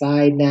to the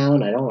side now,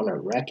 and I don't want to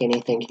wreck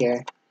anything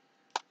here.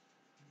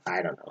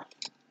 I don't know.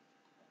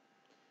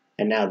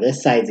 And now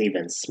this side's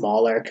even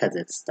smaller because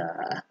it's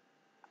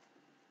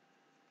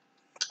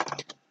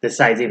this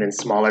side's even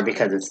smaller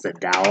because it's the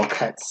dowel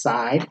cut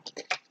side.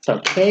 So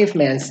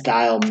caveman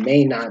style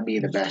may not be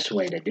the best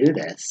way to do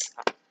this.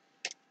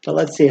 But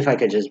let's see if I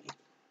could just...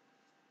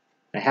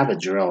 I have a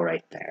drill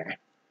right there.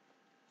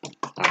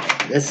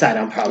 Alright, this side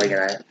I'm probably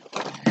going to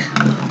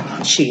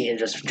cheat and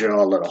just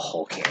drill a little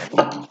hole here.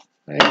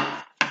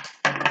 Right?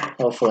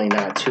 Hopefully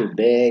not too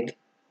big.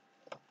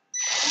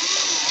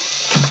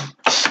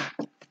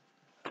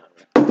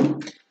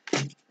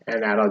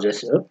 And that'll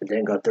just, it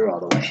didn't go through all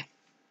the way.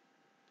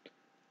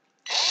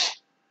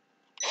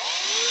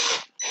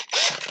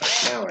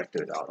 Now we're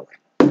through it all the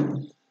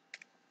way.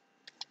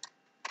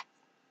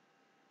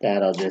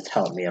 That'll just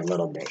help me a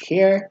little bit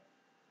here.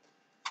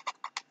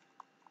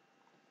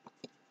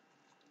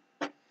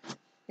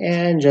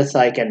 And just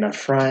like in the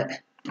front,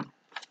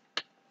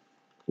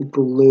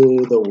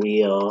 glue the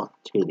wheel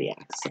to the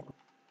axle.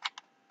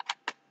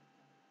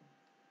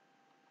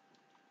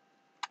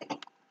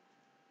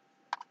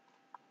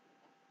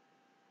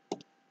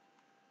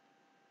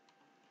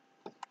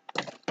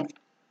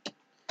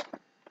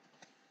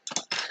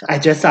 I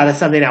just thought of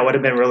something that would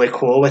have been really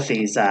cool with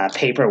these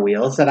paper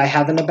wheels that I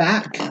have in the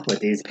back, with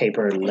these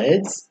paper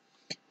lids.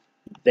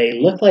 They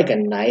look like a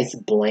nice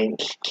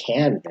blank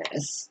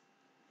canvas.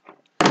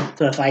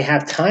 So if I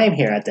have time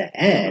here at the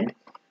end,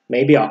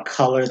 maybe I'll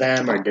color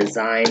them or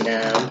design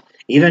them.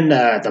 Even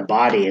the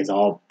body is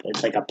all,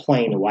 it's like a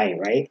plain white,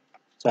 right?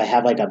 So I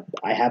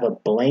have a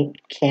blank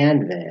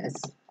canvas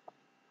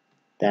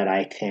that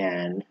I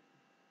can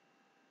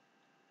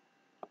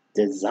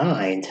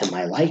design to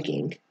my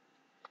liking.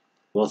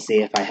 We'll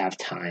see if I have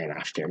time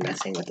after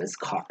messing with this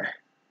car.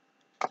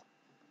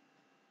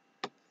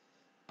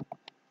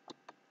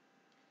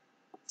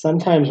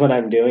 Sometimes when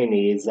I'm doing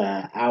these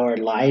hour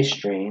live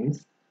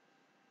streams,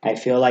 I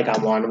feel like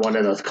I'm on one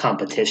of those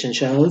competition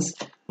shows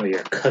where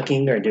you're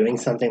cooking or doing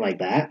something like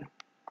that.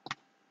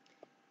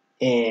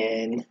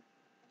 In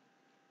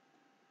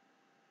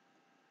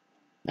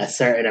a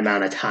certain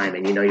amount of time.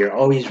 And you're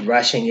always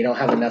rushing. You don't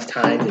have enough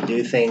time to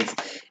do things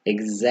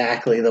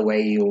exactly the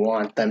way you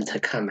want them to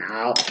come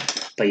out.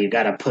 But you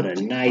got to put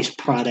a nice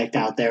product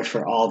out there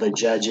for all the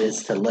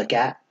judges to look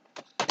at.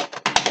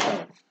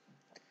 So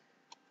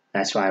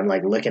that's why I'm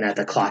like looking at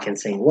the clock and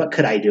saying, what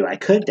could I do? I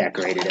could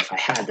decorate it if I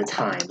had the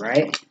time,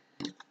 right?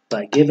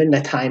 But given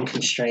the time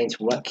constraints,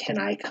 what can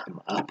I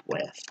come up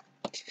with?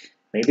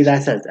 Maybe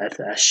that's a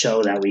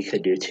show that we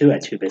could do too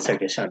at 2-Bit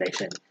Circus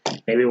Foundation.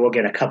 Maybe we'll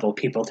get a couple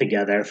people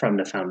together from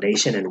the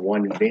foundation in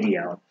one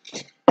video,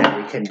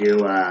 and we can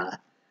do a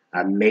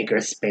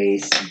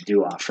makerspace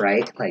do-off,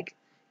 right? Like,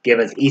 give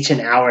us each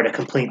an hour to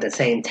complete the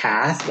same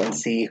task and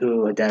see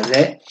who does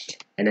it,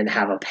 and then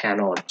have a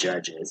panel of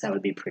judges. That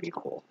would be pretty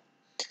cool.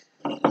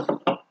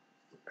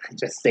 I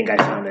just think I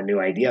found a new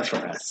idea for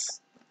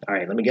us. All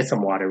right, let me get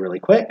some water really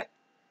quick.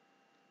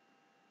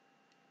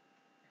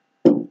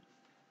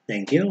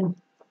 Thank you.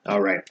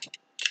 All right.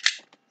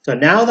 So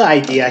now the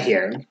idea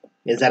here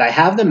is that I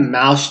have the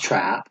mouse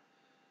trap.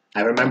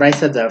 I remember I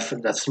said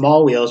the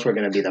small wheels were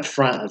going to be the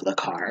front of the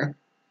car.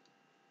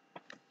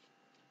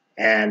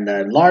 And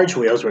the large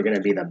wheels were going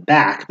to be the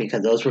back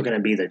because those were going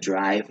to be the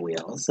drive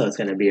wheels. So it's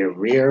going to be a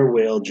rear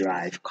wheel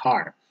drive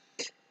car.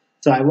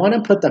 So I want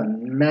to put the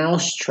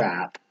mouse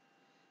trap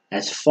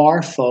as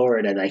far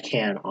forward as I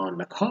can on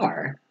the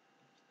car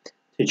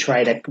to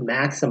try to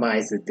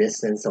maximize the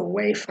distance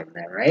away from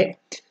there, right?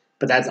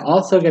 But that's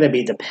also going to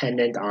be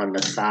dependent on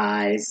the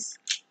size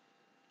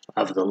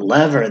of the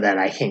lever that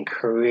I can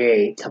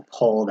create to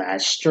pull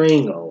that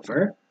string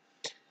over.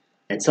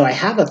 And so I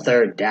have a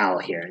third dowel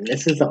here, and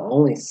this is the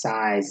only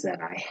size that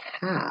I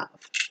have.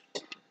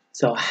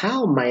 So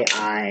how might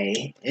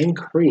I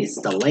increase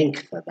the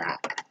length of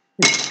that?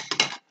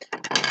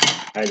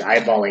 I was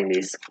eyeballing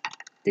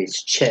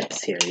these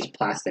chips here, these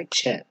plastic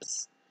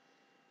chips,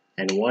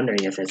 and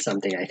wondering if there's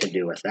something I could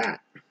do with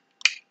that.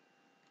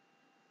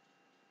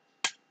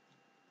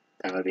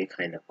 That would be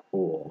kind of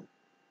cool.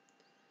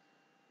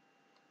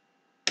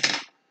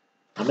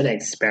 I'm going to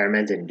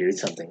experiment and do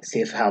something,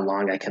 see how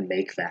long I can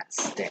make that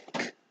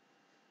stick.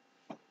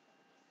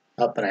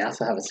 Oh, but I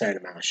also have a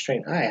certain amount of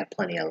string. I have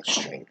plenty of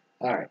string.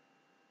 Alright.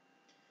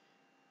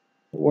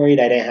 Worried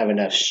I didn't have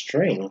enough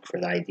string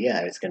for the idea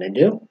I was going to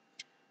do.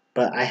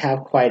 But I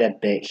have quite a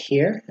bit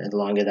here, as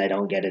long as I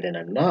don't get it in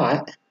a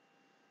knot.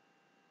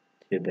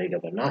 Too big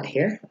of a knot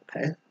here.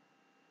 Okay.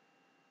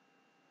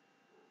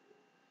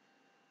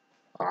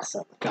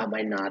 Awesome. Got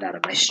my knot out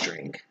of my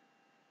string.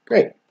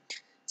 Great.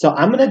 So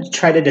I'm going to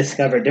try to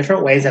discover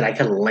different ways that I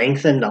can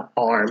lengthen the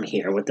arm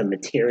here with the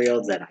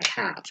materials that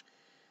I have.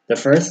 The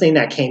first thing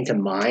that came to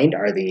mind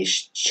are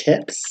these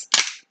chips,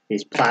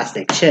 these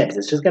plastic chips.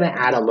 It's just going to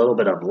add a little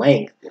bit of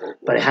length,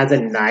 but it has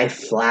a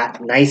nice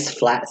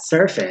flat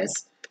surface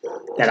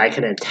that I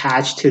can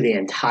attach to the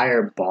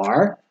entire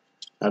bar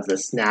of the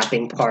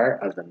snapping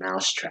part of the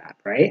mousetrap,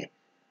 right?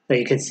 So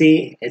you can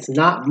see it's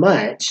not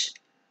much,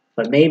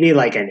 but maybe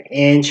like an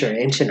inch or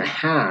inch and a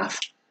half,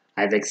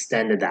 I've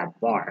extended that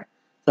bar.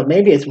 So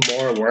maybe it's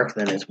more work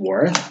than it's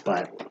worth,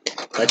 but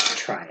let's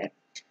try it.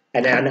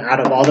 And then out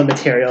of all the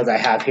materials I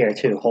have here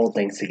to hold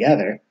things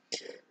together,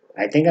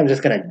 I think I'm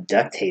just going to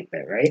duct tape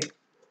it, right?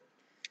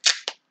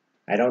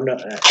 I don't know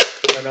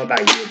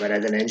about you, but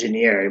as an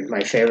engineer,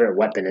 my favorite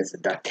weapon is the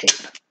duct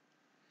tape.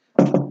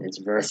 It's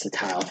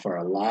versatile for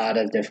a lot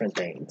of different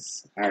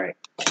things. All right.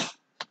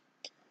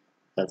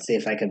 let's see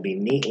if I can be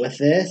neat with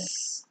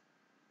this.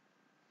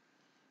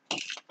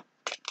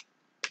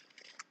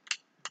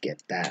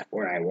 Get that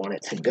where I want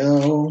it to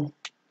go.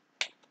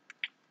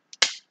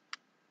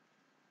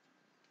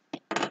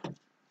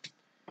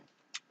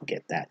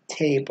 Get that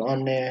tape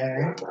on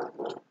there.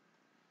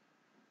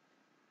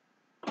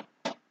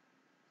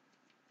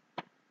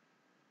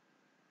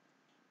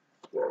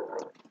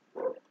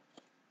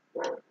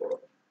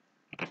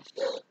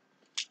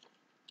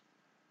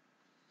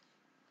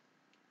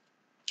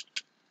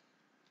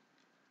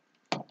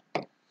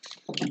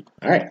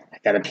 All right, I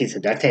got a piece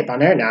of duct tape on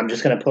there. Now I'm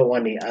just going to put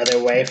one the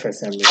other way for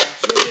some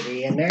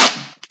rigidity in there.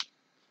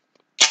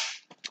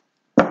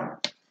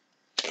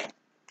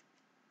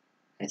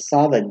 I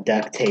saw the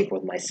duct tape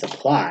with my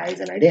supplies,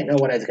 and I didn't know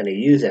what I was going to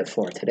use it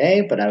for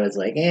today, but I was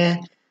like,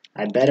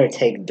 I better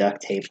take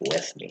duct tape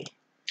with me.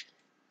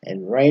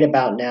 And right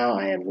about now,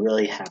 I am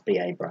really happy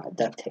I brought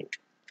duct tape.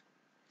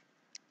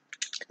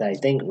 Because I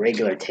think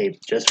regular tape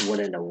just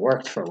wouldn't have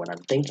worked for what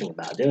I'm thinking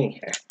about doing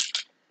here.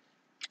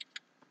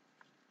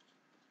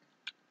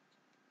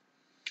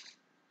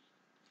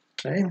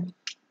 Okay,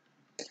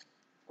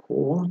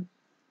 cool.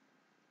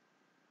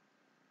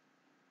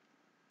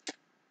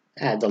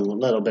 Adds a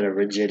little bit of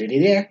rigidity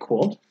there,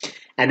 cool.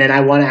 And then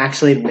I want to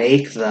actually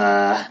make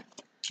the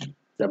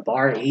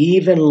bar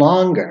even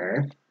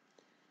longer.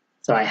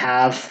 So I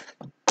have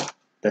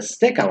the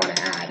stick I want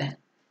to add.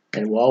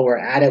 And while we're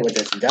at it with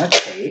this duct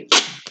tape,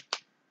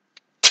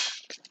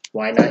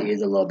 why not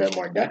use a little bit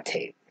more duct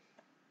tape?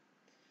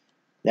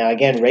 Now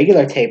again,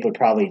 regular tape would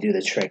probably do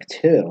the trick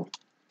too.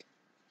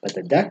 But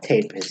the duct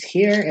tape is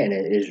here and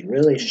it is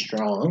really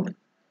strong.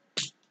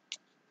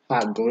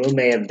 Hot glue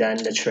may have done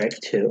the trick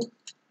too.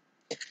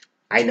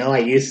 I know I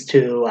used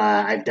to,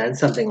 I've done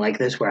something like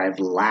this where I've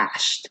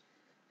lashed.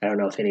 I don't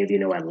know if any of you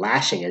know what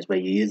lashing is,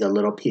 but you use a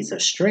little piece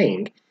of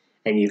string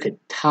and you could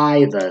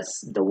tie the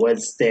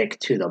wood stick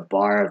to the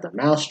bar of the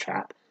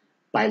mousetrap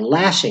by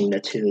lashing the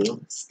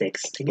two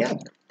sticks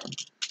together.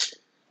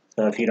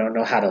 So if you don't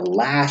know how to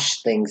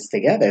lash things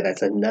together,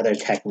 that's another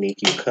technique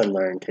you could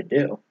learn to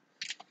do.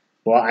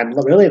 Well, I'm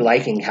really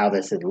liking how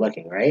this is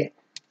looking, right?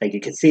 Like you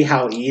can see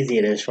how easy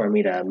it is for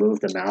me to move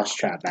the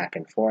mousetrap back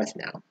and forth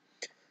now.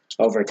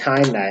 Over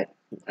time, that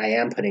I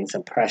am putting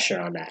some pressure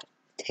on that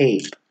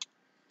tape.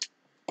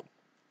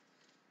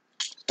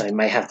 So I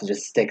might have to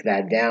just stick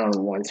that down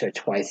once or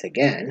twice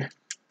again.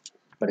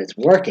 But it's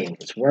working,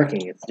 it's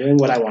working, it's doing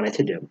what I want it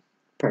to do.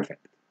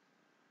 Perfect.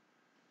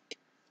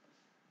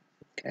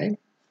 Okay.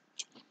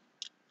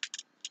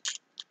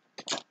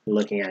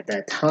 Looking at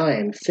that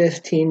time,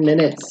 15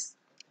 minutes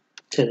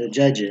to the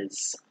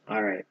judges.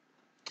 All right.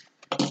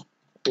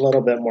 A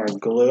little bit more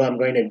glue. I'm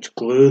going to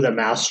glue the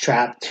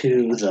mousetrap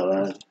to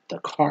the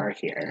car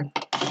here.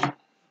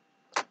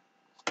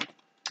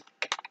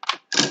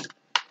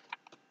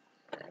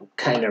 I'm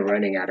kind of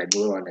running out of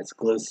glue on this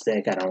glue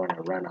stick. I don't want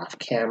to run off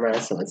camera,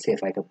 so let's see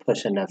if I can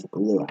push enough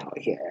glue out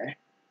here.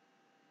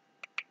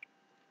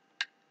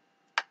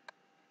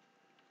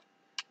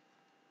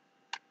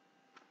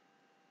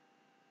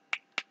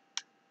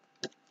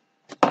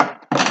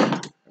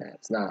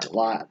 It's not a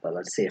lot, but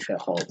let's see if it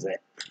holds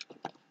it.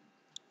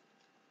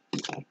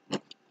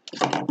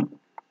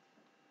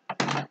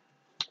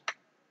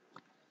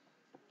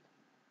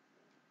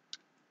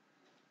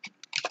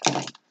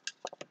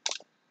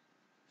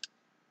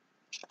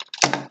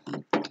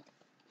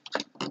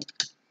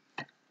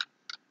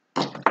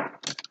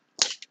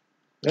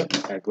 Nope,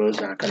 that glue's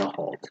not going to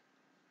hold.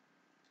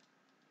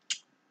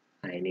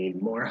 I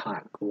need more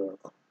hot glue.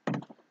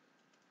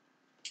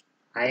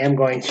 I am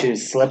going to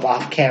slip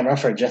off camera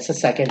for just a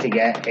second to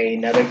get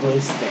another glue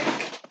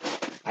stick.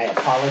 I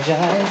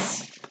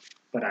apologize,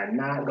 but I'm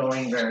not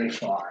going very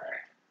far.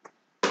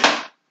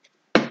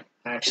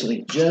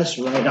 Actually, just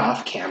right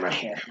off camera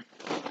here.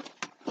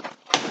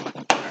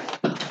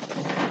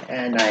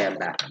 And I am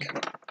back.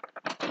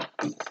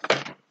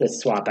 Let's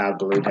swap out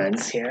glue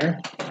guns here.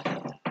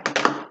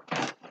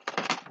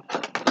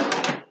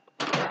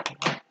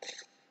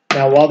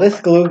 Now, while this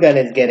glue gun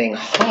is getting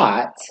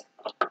hot,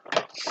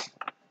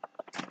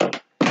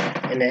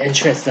 in the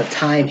interest of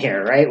time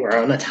here, right? We're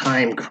on a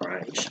time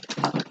crunch.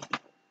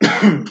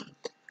 I'm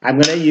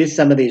going to use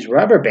some of these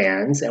rubber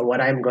bands, and what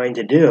I'm going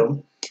to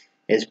do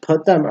is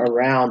put them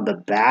around the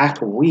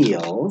back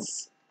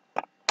wheels.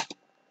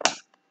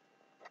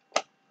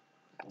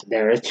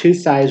 There are two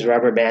size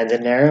rubber bands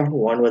in there,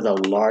 one with a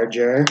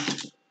larger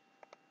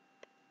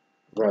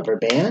rubber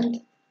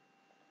band.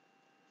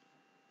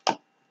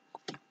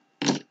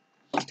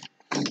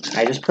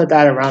 I just put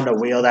that around the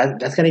wheel.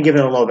 That's going to give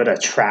it a little bit of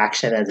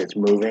traction as it's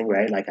moving,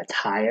 right? Like a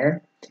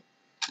tire.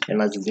 And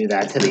let's do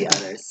that to the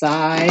other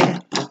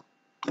side.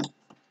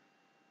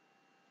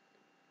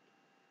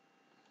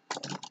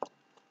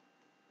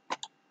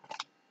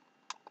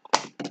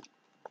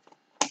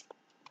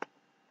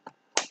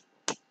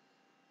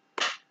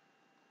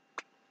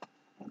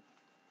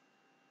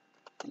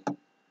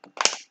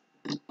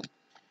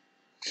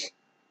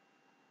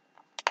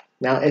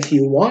 Now, if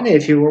you wanted,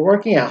 if you were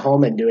working at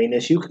home and doing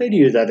this, you could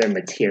use other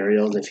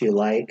materials if you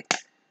like.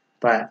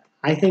 But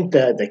I think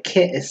the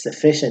kit is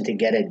sufficient to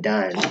get it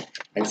done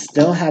and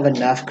still have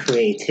enough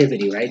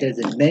creativity, right?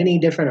 There's many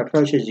different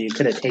approaches you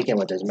could have taken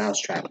with this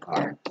mousetrap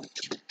car.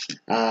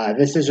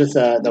 This is just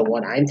the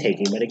one I'm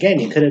taking, but again,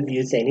 you could have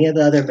used any of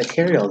the other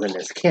materials in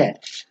this kit.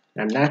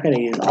 I'm not going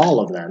to use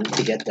all of them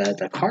to get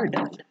the car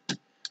done.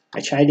 I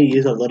tried to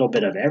use a little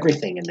bit of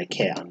everything in the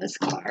kit on this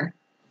car,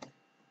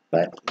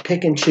 but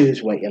pick and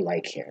choose what you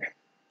like here.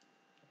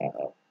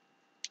 Uh-oh.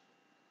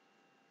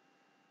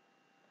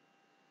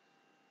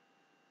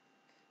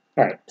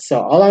 Alright, so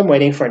all I'm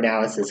waiting for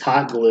now is this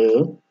hot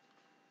glue,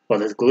 well,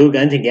 this glue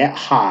gun to get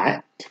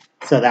hot,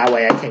 so that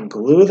way I can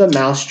glue the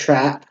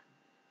mousetrap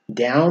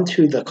down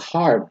to the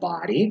car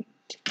body,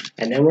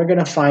 and then we're going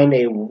to find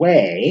a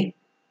way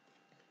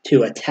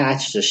to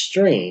attach the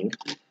string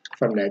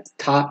from the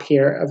top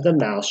here of the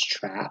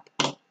mousetrap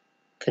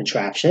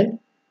contraption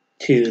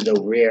to the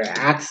rear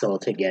axle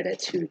to get it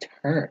to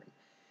turn.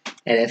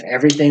 And if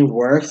everything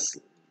works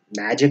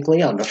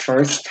magically on the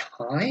first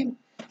time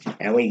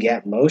and we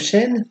get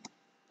motion,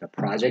 the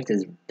project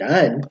is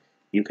done.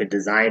 You could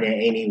design it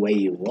any way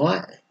you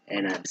want,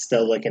 and I'm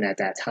still looking at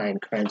that time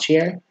crunch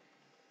here.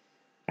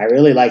 I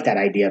really like that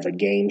idea of a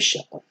game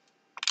show.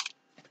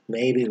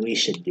 Maybe we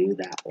should do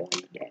that one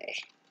day.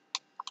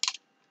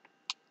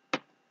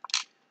 We'll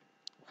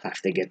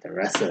have to get the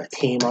rest of the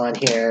team on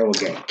here. We'll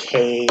get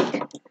Kate,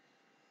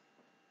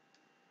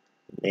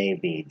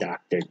 maybe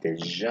Dr.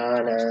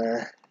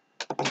 Dejana,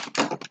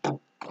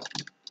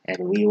 and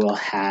we will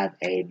have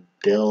a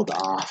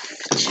build-off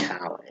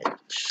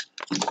challenge.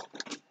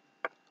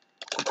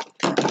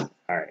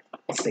 Alright,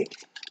 let's see.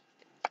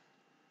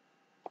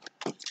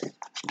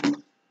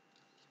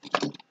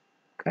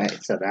 Okay,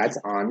 so that's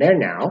on there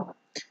now.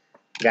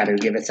 Got to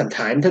give it some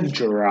time to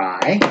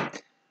dry.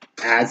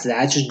 As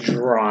that's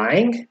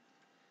drying,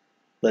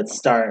 let's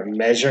start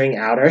measuring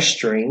out our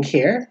string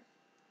here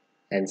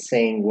and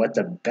seeing what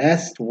the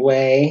best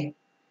way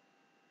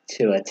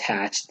to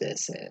attach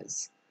this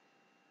is.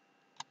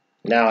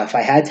 Now, if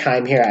I had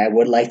time here, I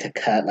would like to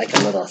cut like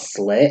a little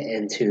slit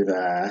into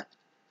the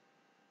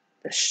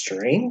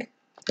string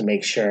to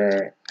make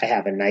sure I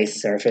have a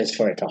nice surface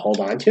for it to hold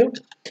on to.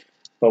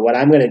 But what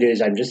I'm going to do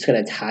is I'm just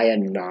going to tie a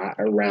knot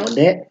around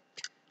it.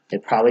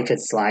 It probably could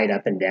slide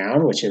up and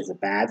down, which is a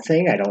bad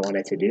thing. I don't want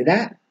it to do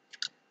that.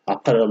 I'll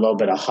put a little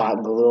bit of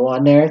hot glue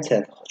on there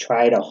to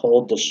try to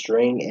hold the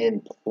string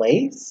in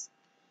place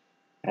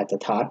at the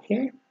top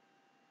here.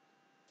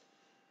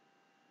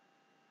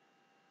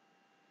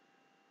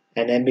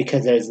 And then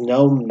because there's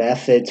no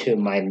method to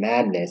my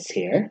madness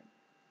here,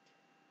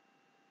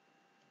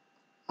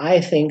 I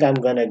think I'm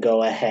going to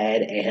go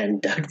ahead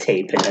and duct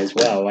tape it as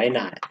well. Why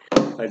not?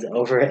 Let's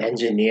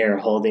over-engineer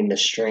holding the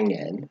string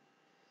in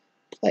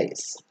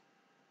place.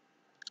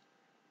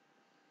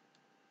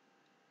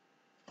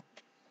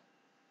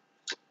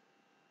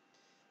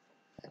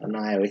 I don't know,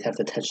 I always have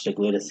to touch the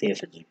glue to see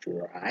if it's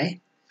dry.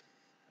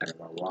 I don't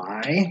know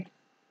why.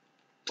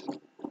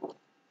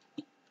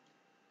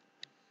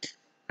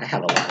 I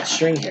have a lot of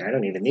string here. I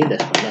don't even need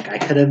this one. Look, I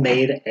could have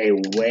made a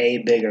way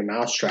bigger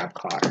mousetrap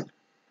car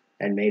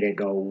and made it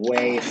go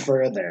way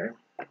further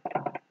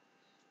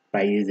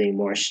by using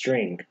more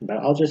string. But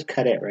I'll just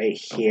cut it right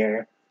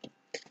here.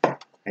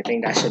 I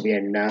think that should be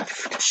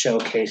enough to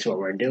showcase what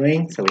we're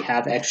doing. So we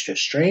have extra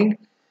string,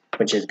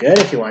 which is good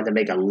if you want to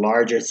make a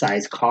larger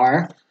size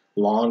car,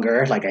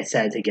 longer, like I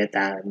said, to get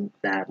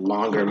that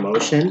longer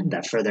motion,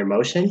 that further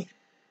motion.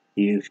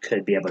 You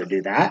could be able to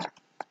do that.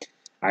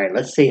 All right,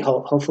 let's see.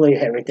 Hopefully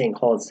everything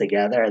holds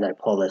together as I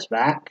pull this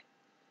back.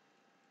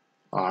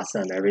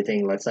 Awesome.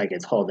 Everything looks like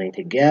it's holding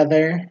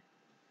together.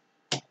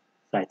 So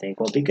I think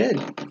we'll be good.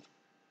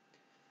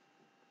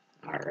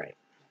 All right.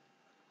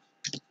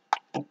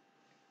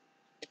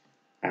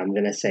 I'm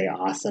going to say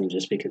awesome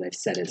just because I've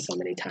said it so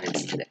many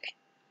times today.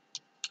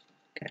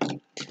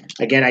 Okay.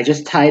 Again, I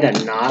just tied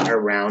a knot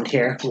around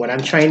here. What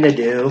I'm trying to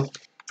do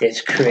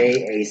is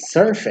create a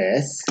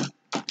surface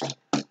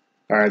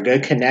or a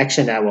good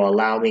connection that will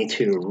allow me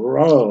to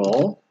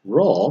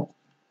roll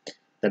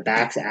the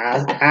back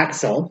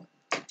axle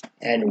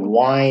and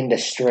wind the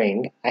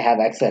string. I have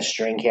excess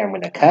string here I'm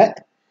going to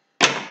cut.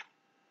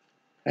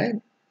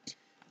 Okay.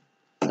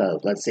 So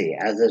let's see.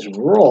 As this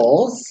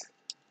rolls,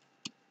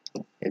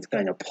 it's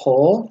going to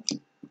pull. If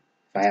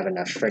I have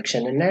enough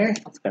friction in there,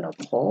 it's going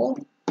to pull.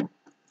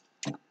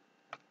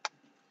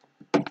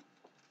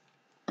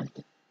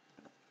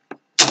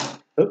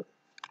 Oop.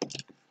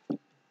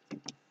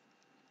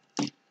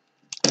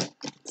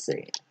 Let's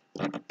see.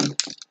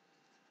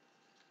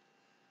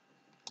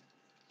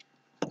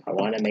 I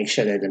want to make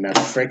sure there's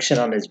enough friction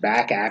on this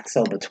back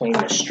axle between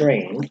the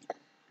string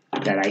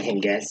that I can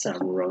get some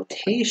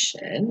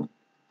rotation.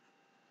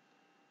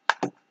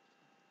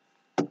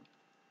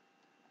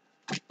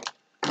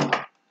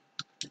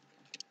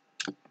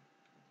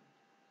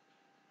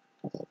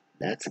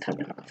 That's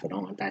coming off. I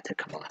don't want that to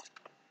come off.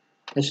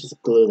 Let's just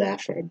glue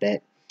that for a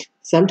bit.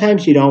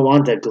 Sometimes you don't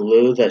want to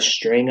glue the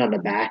string on the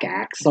back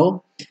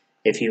axle.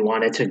 If you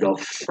want it to go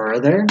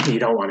further, you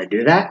don't want to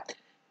do that.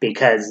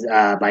 because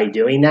by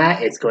doing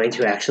that, it's going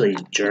to actually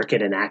jerk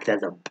it and act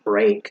as a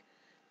brake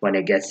when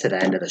it gets to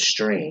the end of the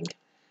string.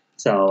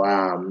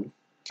 So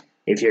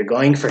if you're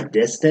going for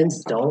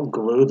distance, don't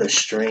glue the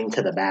string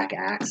to the back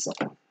axle.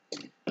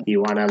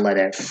 You want to let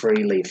it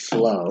freely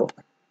flow.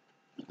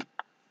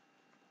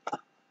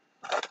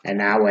 And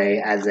that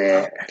way, as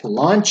it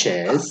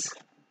launches,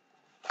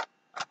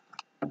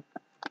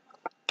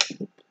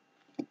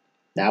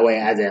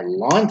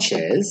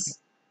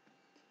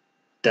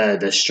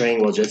 the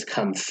string will just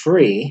come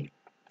free.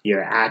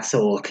 Your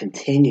axle will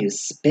continue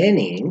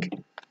spinning,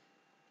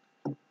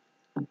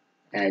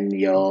 and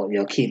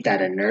you'll keep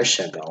that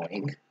inertia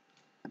going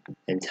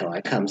until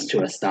it comes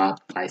to a stop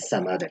by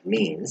some other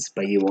means,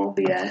 but you won't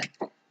be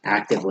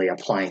actively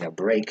applying a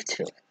brake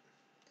to it.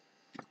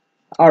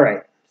 All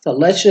right, so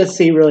let's just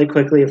see really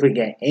quickly if we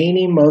get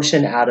any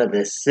motion out of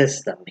this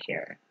system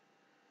here.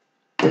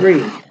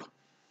 3,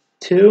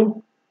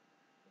 2,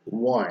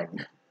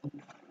 1.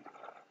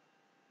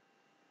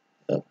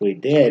 Look, we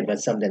did, but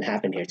something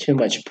happened here. Too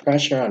much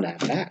pressure on that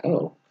back.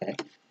 Oh, okay.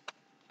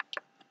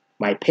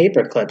 My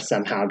paper clip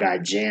somehow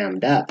got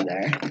jammed up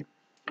there.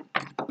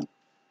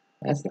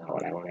 That's not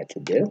what I wanted to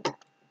do.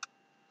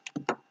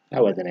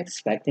 I wasn't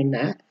expecting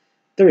that.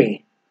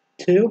 3,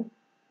 2,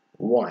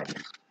 1.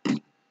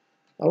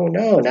 Oh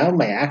no, now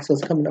my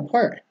axle's coming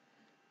apart.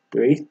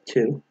 3,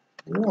 2,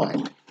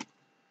 1.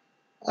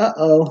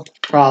 Uh-oh,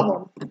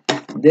 problem.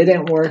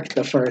 Didn't work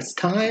the first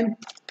time.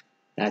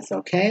 That's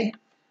okay.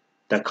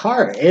 The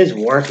car is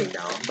working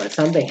though, but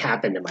something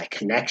happened to my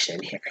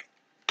connection here.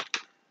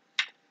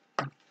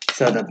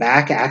 So the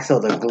back axle,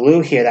 the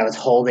glue here that was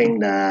holding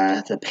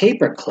the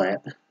paper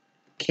clip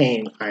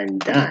came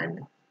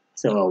undone.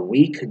 So a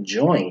weak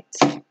joint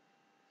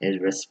is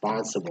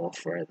responsible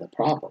for the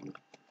problem.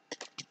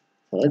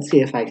 So let's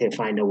see if I can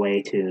find a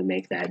way to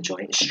make that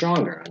joint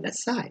stronger on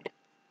this side.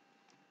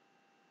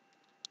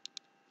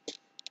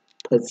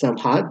 Put some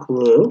hot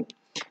glue.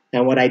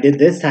 And what I did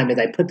this time is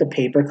I put the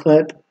paper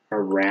clip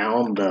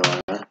around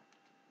the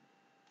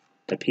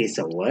piece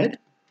of wood.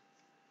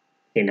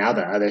 Okay, now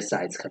the other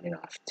side's coming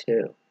off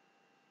too.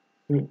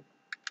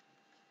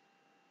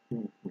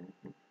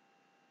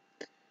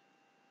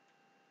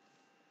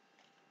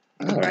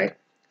 Alright,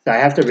 so I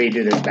have to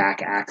redo this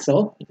back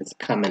axle. It's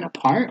coming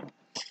apart.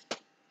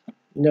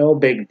 No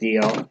big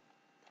deal.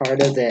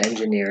 Part of the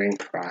engineering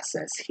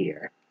process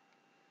here.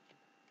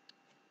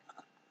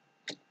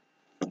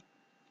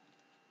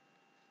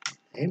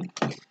 Okay.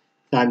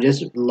 So I'm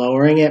just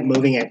lowering it,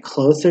 moving it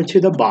closer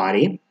to the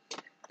body.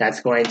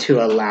 That's going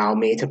to allow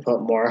me to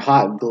put more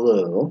hot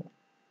glue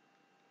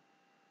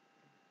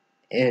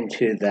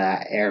into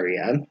that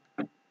area.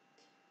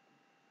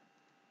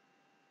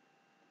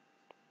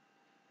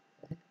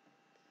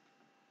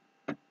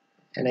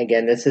 And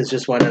again, this is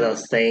just one of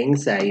those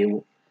things that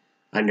you,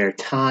 under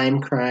time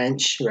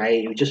crunch,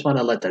 right? You just want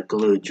to let the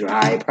glue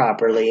dry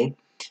properly.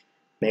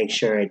 Make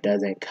sure it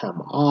doesn't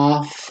come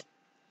off.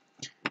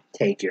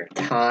 Take your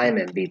time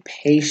and be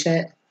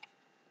patient.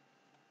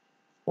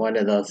 One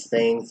of those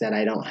things that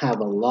I don't have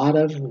a lot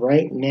of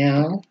right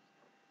now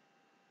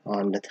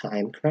on the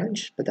time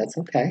crunch, but that's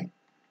okay.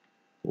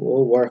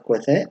 We'll work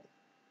with it.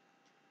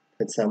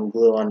 Put some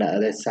glue on the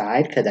other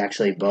side, because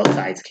actually both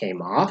sides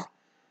came off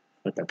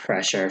with the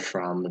pressure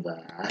from the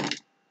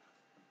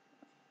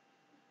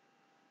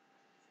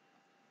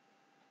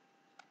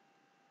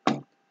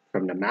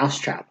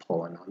mousetrap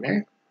pulling on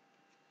there.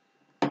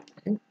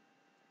 Okay.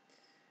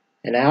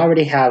 And I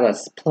already have a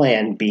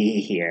plan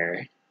B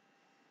here.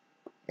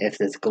 If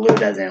this glue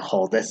doesn't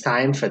hold this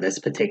time for this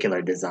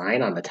particular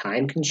design on the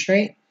time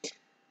constraint,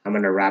 I'm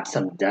going to wrap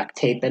some duct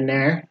tape in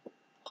there,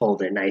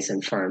 hold it nice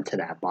and firm to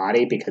that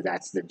body because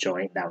that's the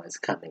joint that was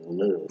coming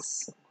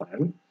loose.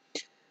 Okay.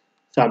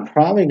 So I'm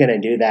probably going to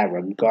do that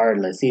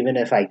regardless, even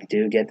if I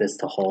do get this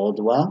to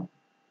hold well.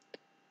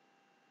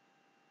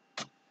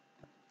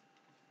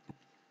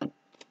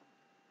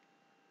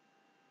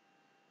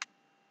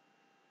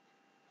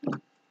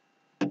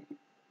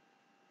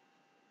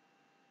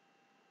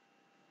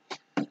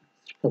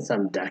 Put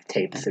some duct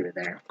tape through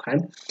there, okay?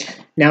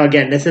 Now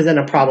again, this isn't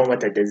a problem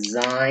with the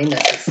design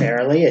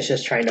necessarily, it's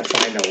just trying to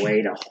find a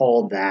way to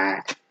hold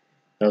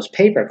those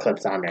paper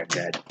clips on there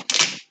good.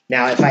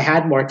 Now if I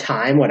had more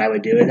time, what I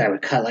would do is I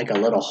would cut like a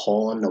little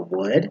hole in the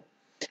wood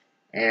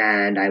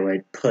and I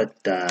would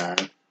put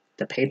the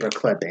paper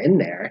clip in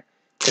there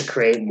to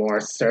create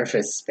more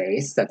surface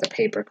space that the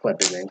paper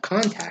clip is in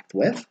contact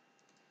with.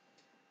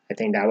 I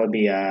think that would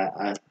be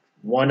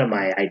one of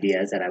my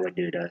ideas that I would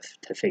do to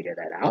figure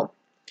that out.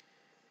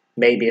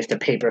 Maybe if the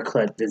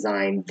paperclip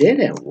design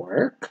didn't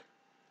work,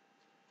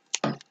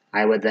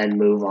 I would then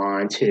move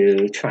on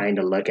to trying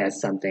to look at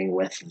something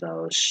with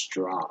those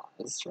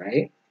straws,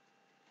 right?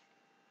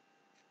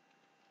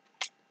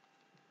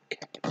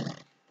 Okay.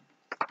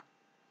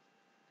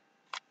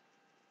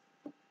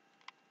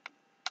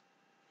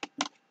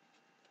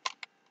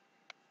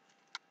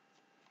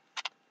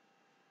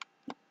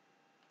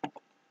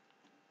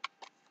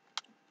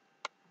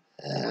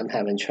 I'm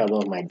having trouble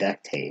with my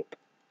duct tape.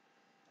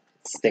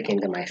 It's sticking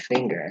to my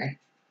finger.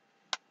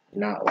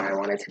 not where I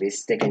want it to be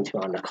sticking to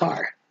on the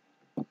car.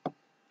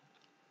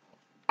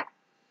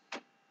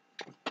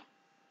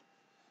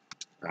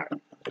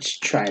 Alright, let's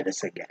try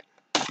this again.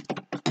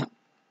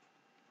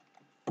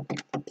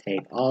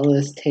 Take all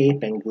this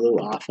tape and glue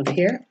off of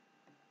here.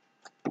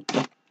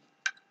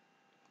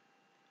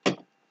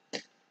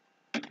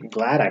 I'm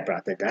glad I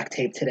brought the duct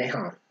tape today,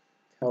 huh?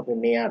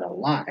 Helping me out a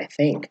lot, I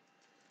think.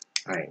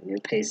 Alright, new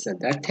paste and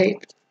duct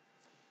tape.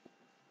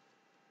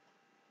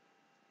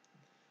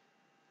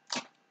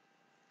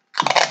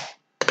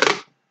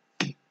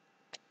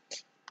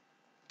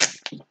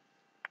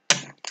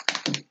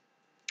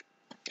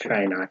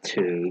 Try not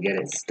to get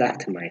it stuck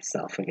to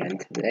myself again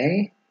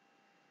today.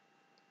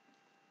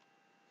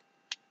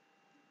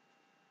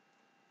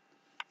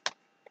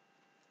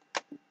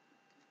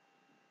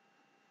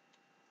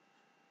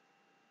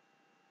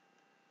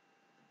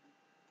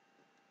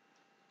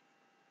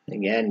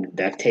 Again,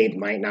 duct tape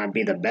might not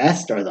be the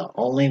best or the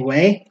only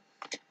way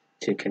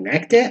to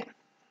connect it,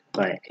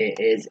 but it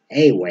is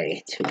a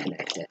way to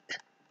connect it.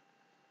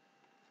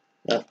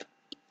 Look.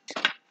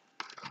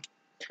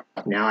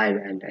 Now I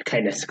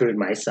kind of screwed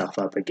myself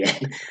up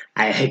again.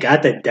 I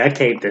got the duct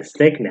tape to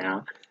stick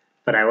now,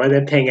 but I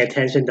wasn't paying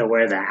attention to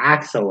where the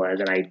axle was,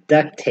 and I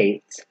duct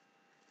taped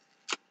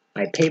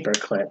my paper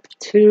clip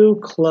too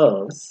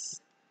close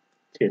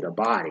to the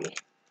body.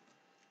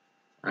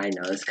 I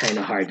know it's kind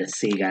of hard to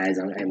see, guys.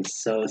 I'm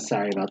so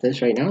sorry about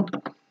this right now.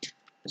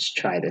 Let's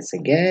try this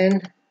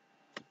again.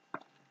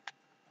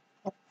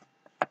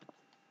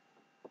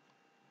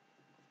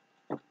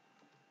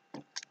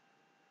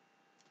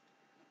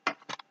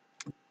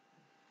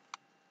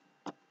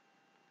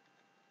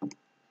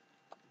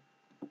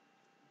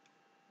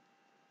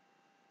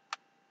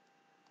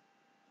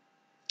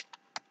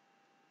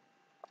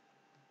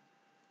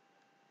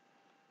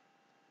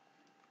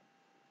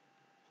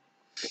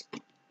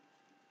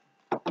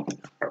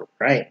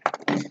 Right.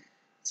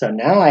 So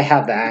now I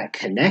have that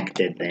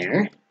connected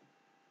there.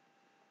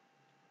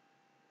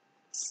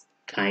 It's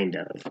kind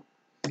of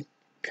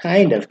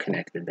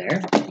connected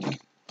there.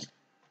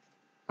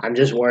 I'm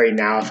just worried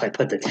now if I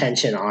put the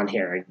tension on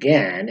here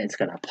again, it's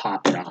going to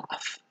pop it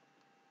off.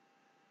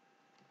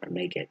 Or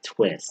make it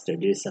twist or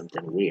do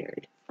something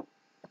weird.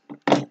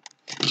 So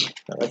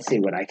let's see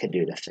what I could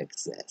do to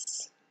fix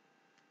this.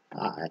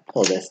 I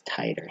pull this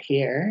tighter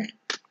here.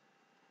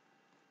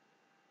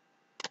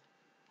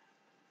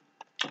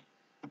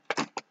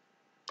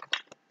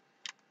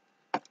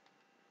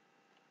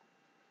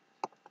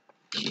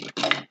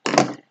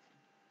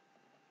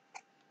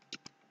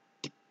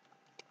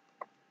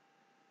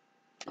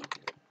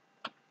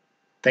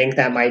 Think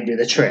that might do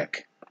the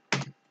trick.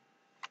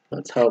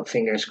 Let's hope,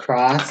 fingers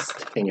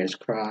crossed, fingers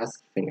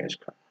crossed, fingers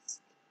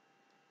crossed.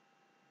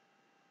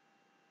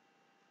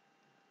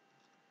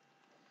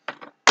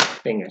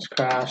 Fingers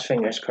crossed,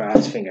 fingers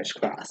crossed, fingers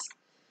crossed.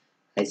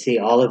 I see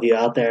all of you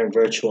out there in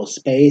virtual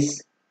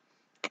space,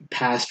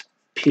 past,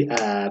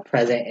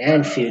 present,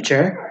 and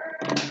future,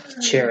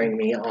 cheering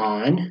me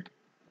on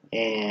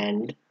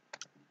and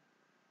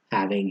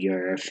having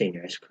your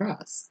fingers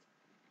crossed.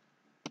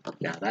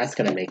 Now that's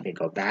going to make me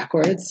go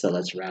backwards, so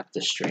let's wrap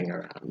the string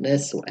around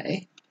this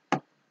way.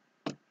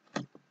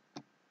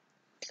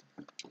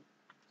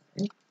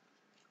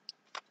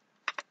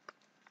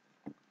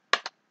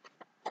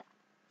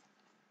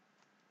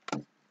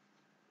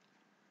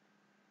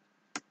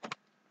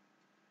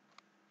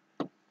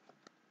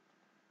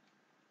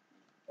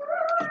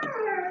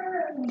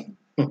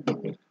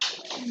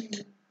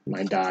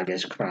 My dog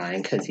is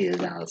crying because he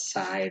is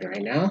outside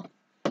right now.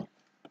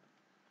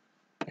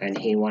 And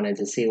he wanted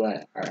to see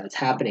what's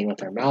happening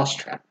with our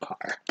mousetrap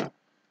car.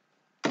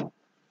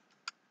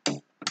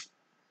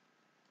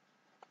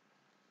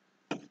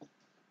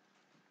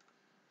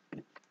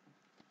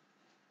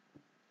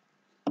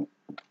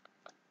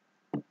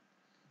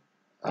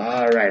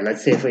 All right,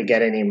 let's see if we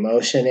get any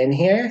motion in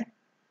here.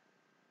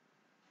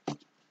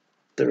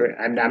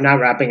 I'm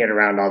not wrapping it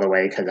around all the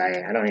way because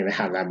I don't even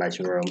have that much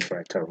room for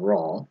it to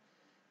roll,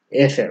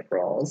 if it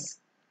rolls.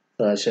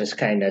 So let's just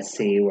kind of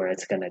see where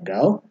it's going to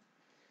go.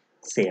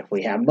 See if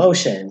we have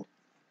motion.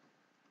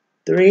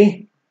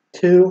 3,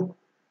 2,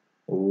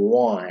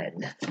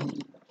 1.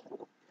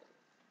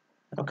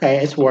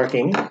 Okay, it's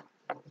working.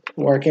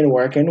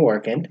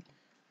 Working.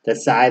 The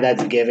side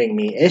that's giving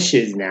me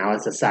issues now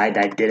is the side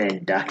I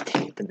didn't duct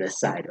tape, this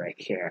side right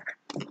here.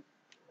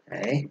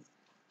 Okay,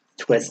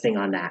 twisting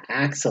on that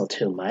axle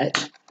too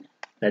much.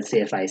 Let's see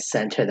if I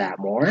center that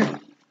more.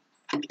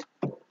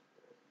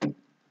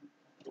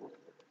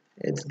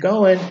 It's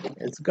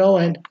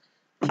going.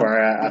 For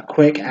a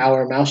quick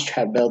hour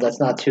mousetrap build, that's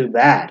not too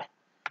bad.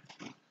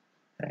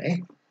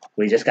 Okay,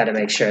 we just got to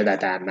make sure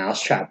that that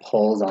mousetrap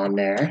pulls on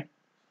there.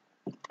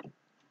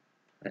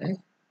 Okay.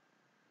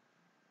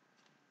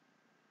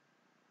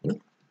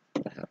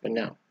 What happened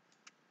now?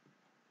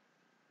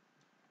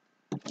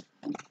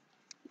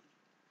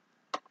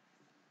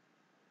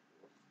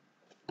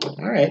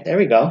 All right, there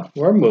we go.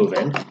 We're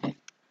moving.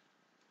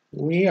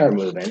 We are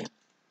moving.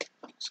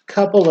 There's a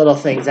couple little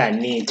things that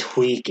need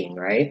tweaking,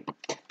 right?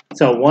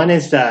 So one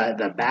is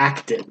the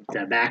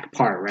back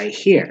part right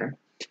here.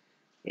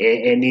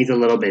 It needs a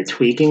little bit of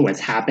tweaking. What's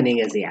happening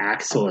is the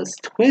axle is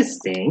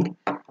twisting,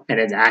 and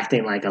it's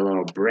acting like a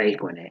little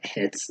brake when it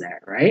hits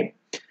there, right?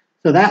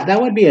 So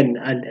that would be an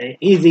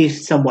easy,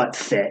 somewhat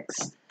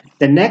fix.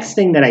 The next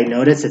thing that I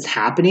notice is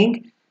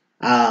happening,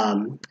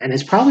 and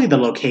it's probably the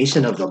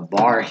location of the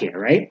bar here,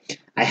 right?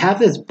 I have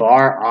this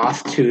bar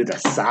off to the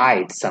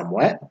side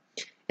somewhat,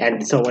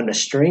 and so when the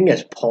string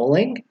is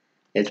pulling,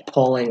 it's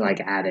pulling like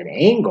at an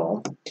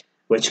angle,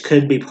 which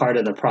could be part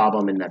of the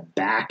problem in the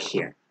back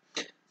here.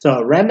 So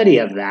a remedy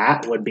of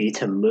that would be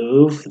to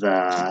move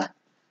the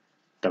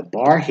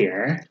bar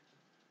here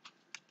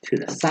to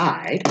the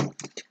side.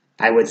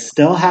 I would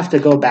still have to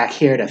go back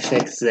here to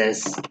fix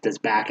this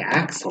back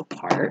axle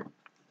part.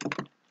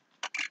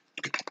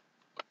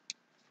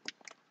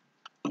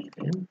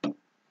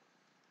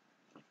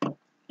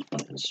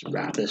 Let's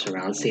wrap this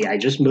around. See, I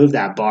just moved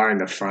that bar in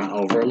the front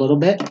over a little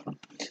bit.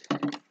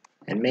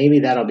 And maybe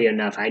that'll be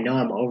enough. I know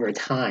I'm over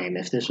time.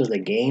 If this was a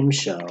game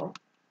show,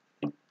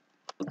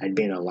 I'd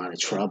be in a lot of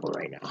trouble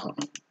right now, huh?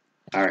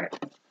 All right.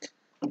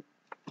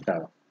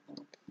 So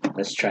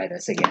let's try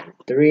this again.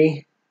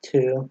 3,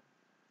 2,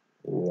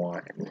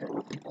 1.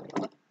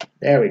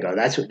 There we go.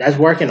 That's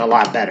working a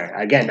lot better.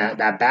 Again,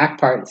 that back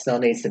part still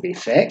needs to be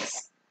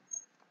fixed.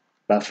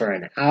 But for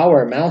an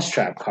hour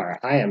mousetrap car,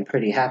 I am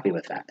pretty happy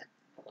with that.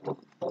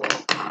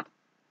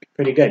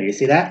 Pretty good. You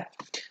see that?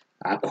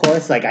 Of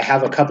course, like I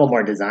have a couple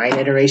more design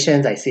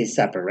iterations. I see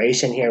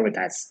separation here with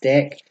that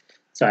stick.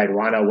 So I'd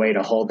want a way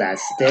to hold that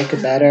stick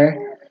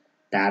better.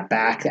 That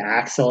back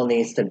axle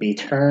needs to be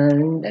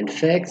turned and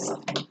fixed.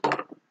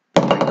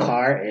 My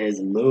car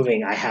is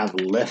moving. I have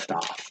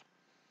liftoff.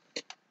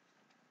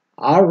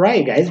 All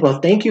right, guys. Well,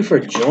 thank you for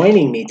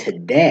joining me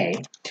today.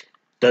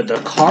 The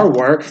car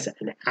works.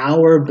 An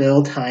hour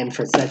build time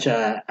for such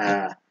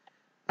a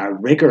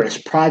rigorous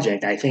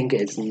project. I think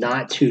it's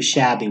not too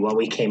shabby what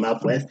we came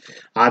up with.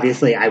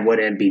 Obviously, I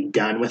wouldn't be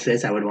done with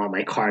this. I would want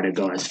my car to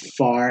go as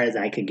far as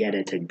I could get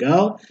it to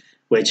go,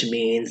 which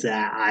means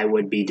that I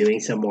would be doing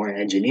some more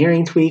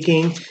engineering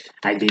tweaking.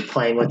 I'd be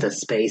playing with the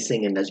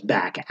spacing in this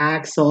back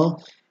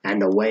axle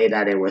and the way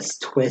that it was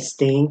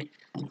twisting.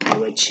 I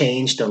would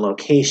change the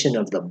location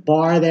of the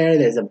bar there.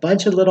 There's a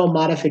bunch of little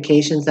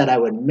modifications that I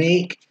would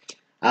make,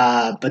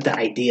 but the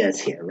idea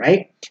is here,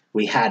 right?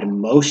 We had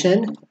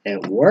motion,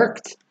 it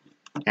worked,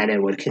 and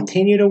it would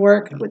continue to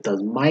work. With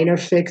those minor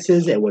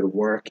fixes, it would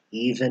work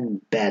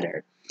even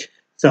better.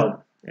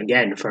 So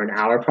again, for an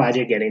hour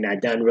project, getting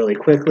that done really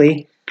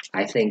quickly,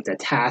 I think the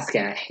task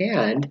at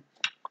hand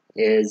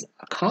is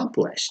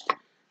accomplished.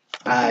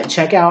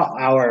 Check out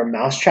our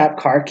mousetrap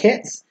car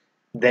kits.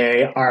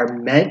 They are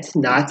meant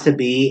not to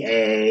be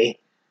a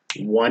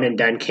one and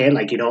done kit.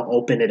 Like you don't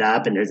open it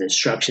up and there's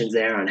instructions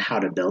there on how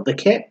to build the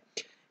kit.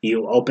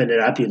 You open it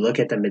up, you look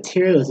at the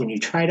materials, and you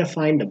try to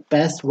find the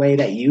best way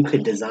that you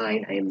could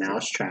design a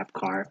mousetrap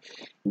car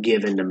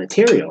given the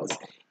materials.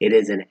 It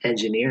is an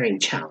engineering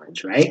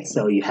challenge, right?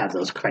 So you have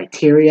those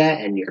criteria,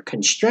 and your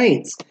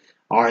constraints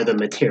are the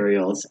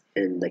materials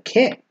in the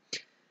kit.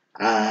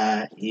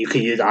 You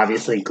could use,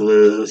 obviously,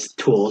 glues,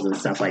 tools, and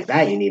stuff like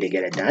that. You need to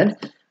get it done.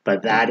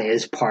 But that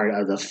is part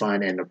of the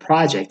fun and the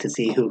project, to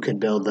see who can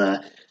build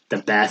the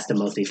best, the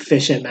most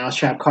efficient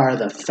mousetrap car,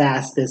 the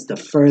fastest, the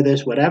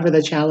furthest, whatever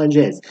the challenge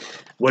is.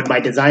 Would my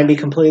design be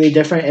completely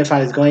different if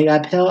I was going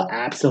uphill?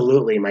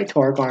 Absolutely. My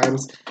torque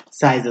arms,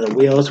 size of the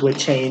wheels would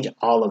change,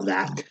 all of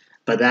that.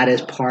 But that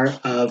is part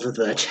of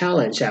the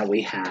challenge that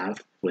we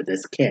have with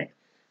this kit.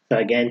 So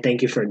again,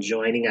 thank you for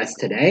joining us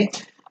today.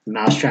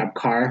 Mousetrap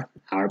car,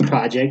 our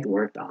project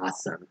worked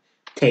awesome.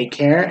 Take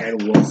care,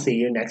 and we'll see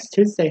you next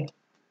Tuesday.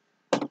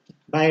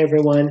 Bye,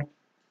 everyone.